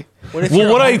 Exactly. What if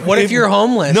you're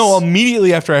homeless? No,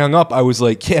 immediately after I hung up, I was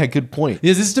like, "Yeah, good point."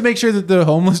 Is this to make sure that the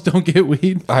homeless don't get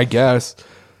weed? I guess.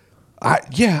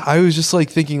 I was just like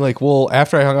thinking like, well,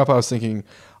 after I hung up, I was thinking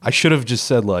I should have just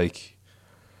said like,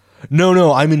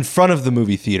 no, I'm in front of the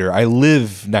movie theater. I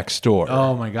live next door.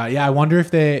 Oh my god. Yeah, I wonder if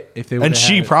they And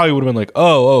she probably would have been like,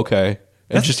 "Oh, okay,"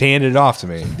 and just handed it off to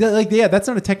me. that's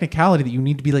not a technicality that you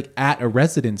need to be like at a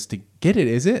residence to get it,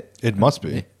 is it? It must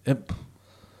be. Yeah.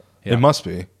 It must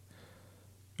be.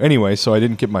 Anyway, so I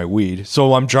didn't get my weed.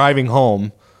 So I'm driving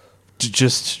home to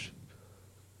just,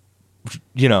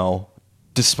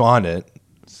 despondent.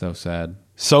 So sad.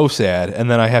 So sad. And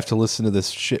then I have to listen to this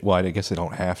shit. Well, I guess I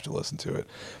don't have to listen to it.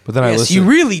 But then I Yes, listen. you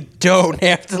really don't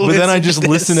have to. But then I just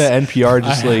listen to NPR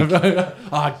just like,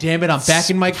 Oh, damn it. I'm back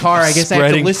in my car. I guess I have to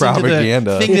Spreading listen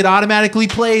propaganda. to the thing that automatically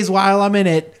plays while I'm in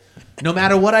it. No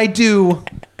matter what I do.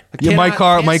 yeah, my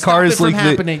car is like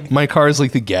happening. my car is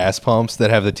like the gas pumps that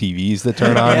have the TVs that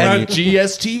turn on. Yeah, when you-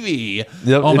 GSTV.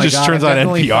 Yep, Oh it my just God, turns I've on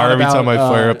definitely NPR thought every time I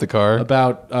about, fire up the car.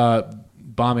 About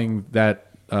bombing that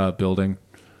building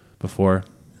before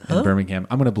in Birmingham.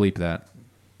 I'm going to bleep that.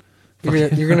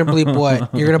 You're gonna bleep what?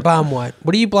 You're gonna bomb what?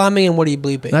 What are you bombing and what are you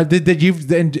bleeping? Did you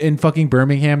in fucking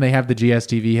Birmingham? They have the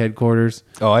GSTV headquarters.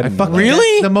 Oh, I didn't know that.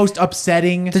 Really? That's the most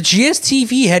upsetting. The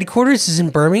GSTV headquarters is in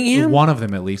Birmingham. One of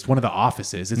them, at least, one of the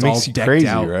offices. It's Makes all you decked crazy,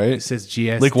 out. right? It says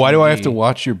GSTV. Like, why do I have to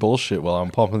watch your bullshit while I'm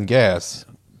pumping gas?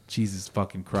 Jesus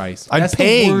fucking Christ! I'm That's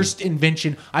paying. the worst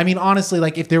invention. I mean, honestly,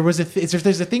 like if there's a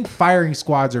thing, firing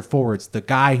squads are forwards. The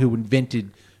guy who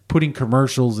invented putting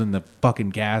commercials in the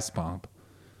fucking gas pump.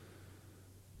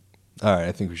 All right,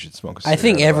 I think we should smoke a I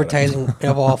think cigarette about it. advertising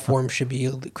of all forms should be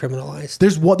criminalized.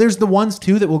 There's the ones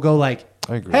too that will go like,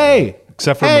 I agree. hey,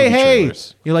 Except for hey, movie hey.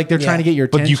 trailers. You're like they're Yeah. trying to get your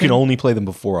attention. But you can only play them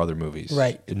before other movies.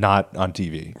 Right. Not on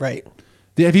TV. Right.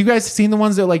 Have you guys seen the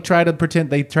ones that like try to pretend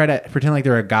like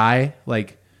they're a guy,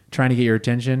 like trying to get your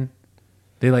attention?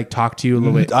 They like talk to you a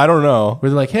little bit. I don't know. Where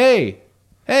they're like, hey,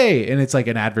 and it's like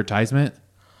an advertisement.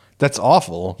 That's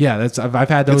awful. Yeah, I've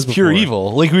had those. It's pure before.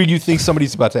 evil. Like when you think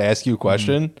somebody's about to ask you a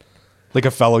question, like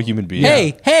a fellow human being.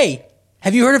 Hey,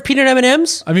 have you heard of peanut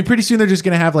M&Ms? I mean, pretty soon they're just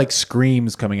gonna have like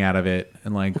screams coming out of it,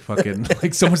 and like fucking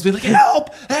like someone's be like,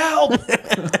 help!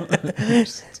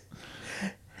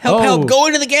 Help! Go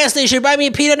into the gas station, buy me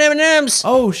a peanut M&Ms.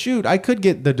 Oh shoot! I could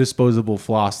get the disposable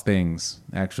floss things.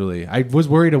 Actually, I was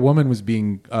worried a woman was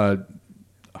being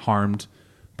harmed,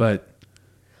 but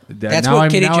That's now what I'm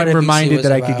Kitty Genovese reminded was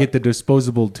that I could about. get the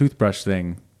disposable toothbrush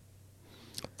thing.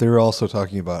 They were also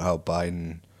talking about how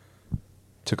Biden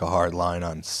took a hard line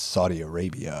on Saudi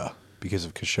Arabia because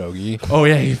of Khashoggi. Oh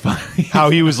yeah, he finally. How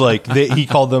he was like, he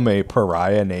called them a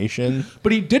pariah nation.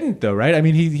 But he didn't though, right? I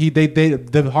mean,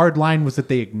 the hard line was that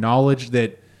they acknowledged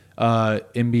that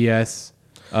MBS.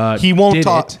 He won't did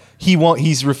talk. it,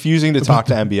 He's refusing to talk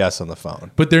to MBS on the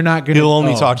phone. but they're not going to. He'll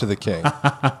only talk to the king.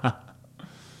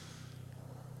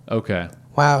 Okay.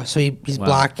 Wow, so he's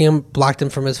blocked him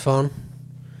from his phone.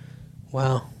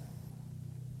 Wow.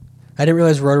 I didn't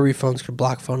realize rotary phones could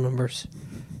block phone numbers.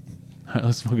 All right,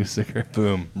 let's smoke a cigarette.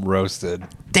 Boom, roasted.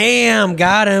 Damn,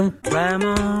 got him.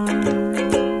 Ramon,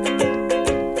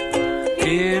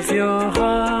 give your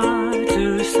heart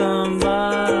to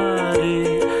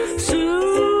somebody soon,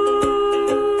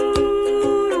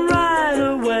 right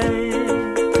away,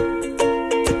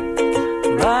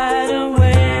 right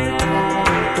away.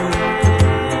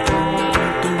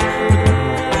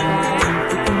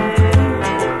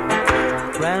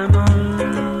 Ramon.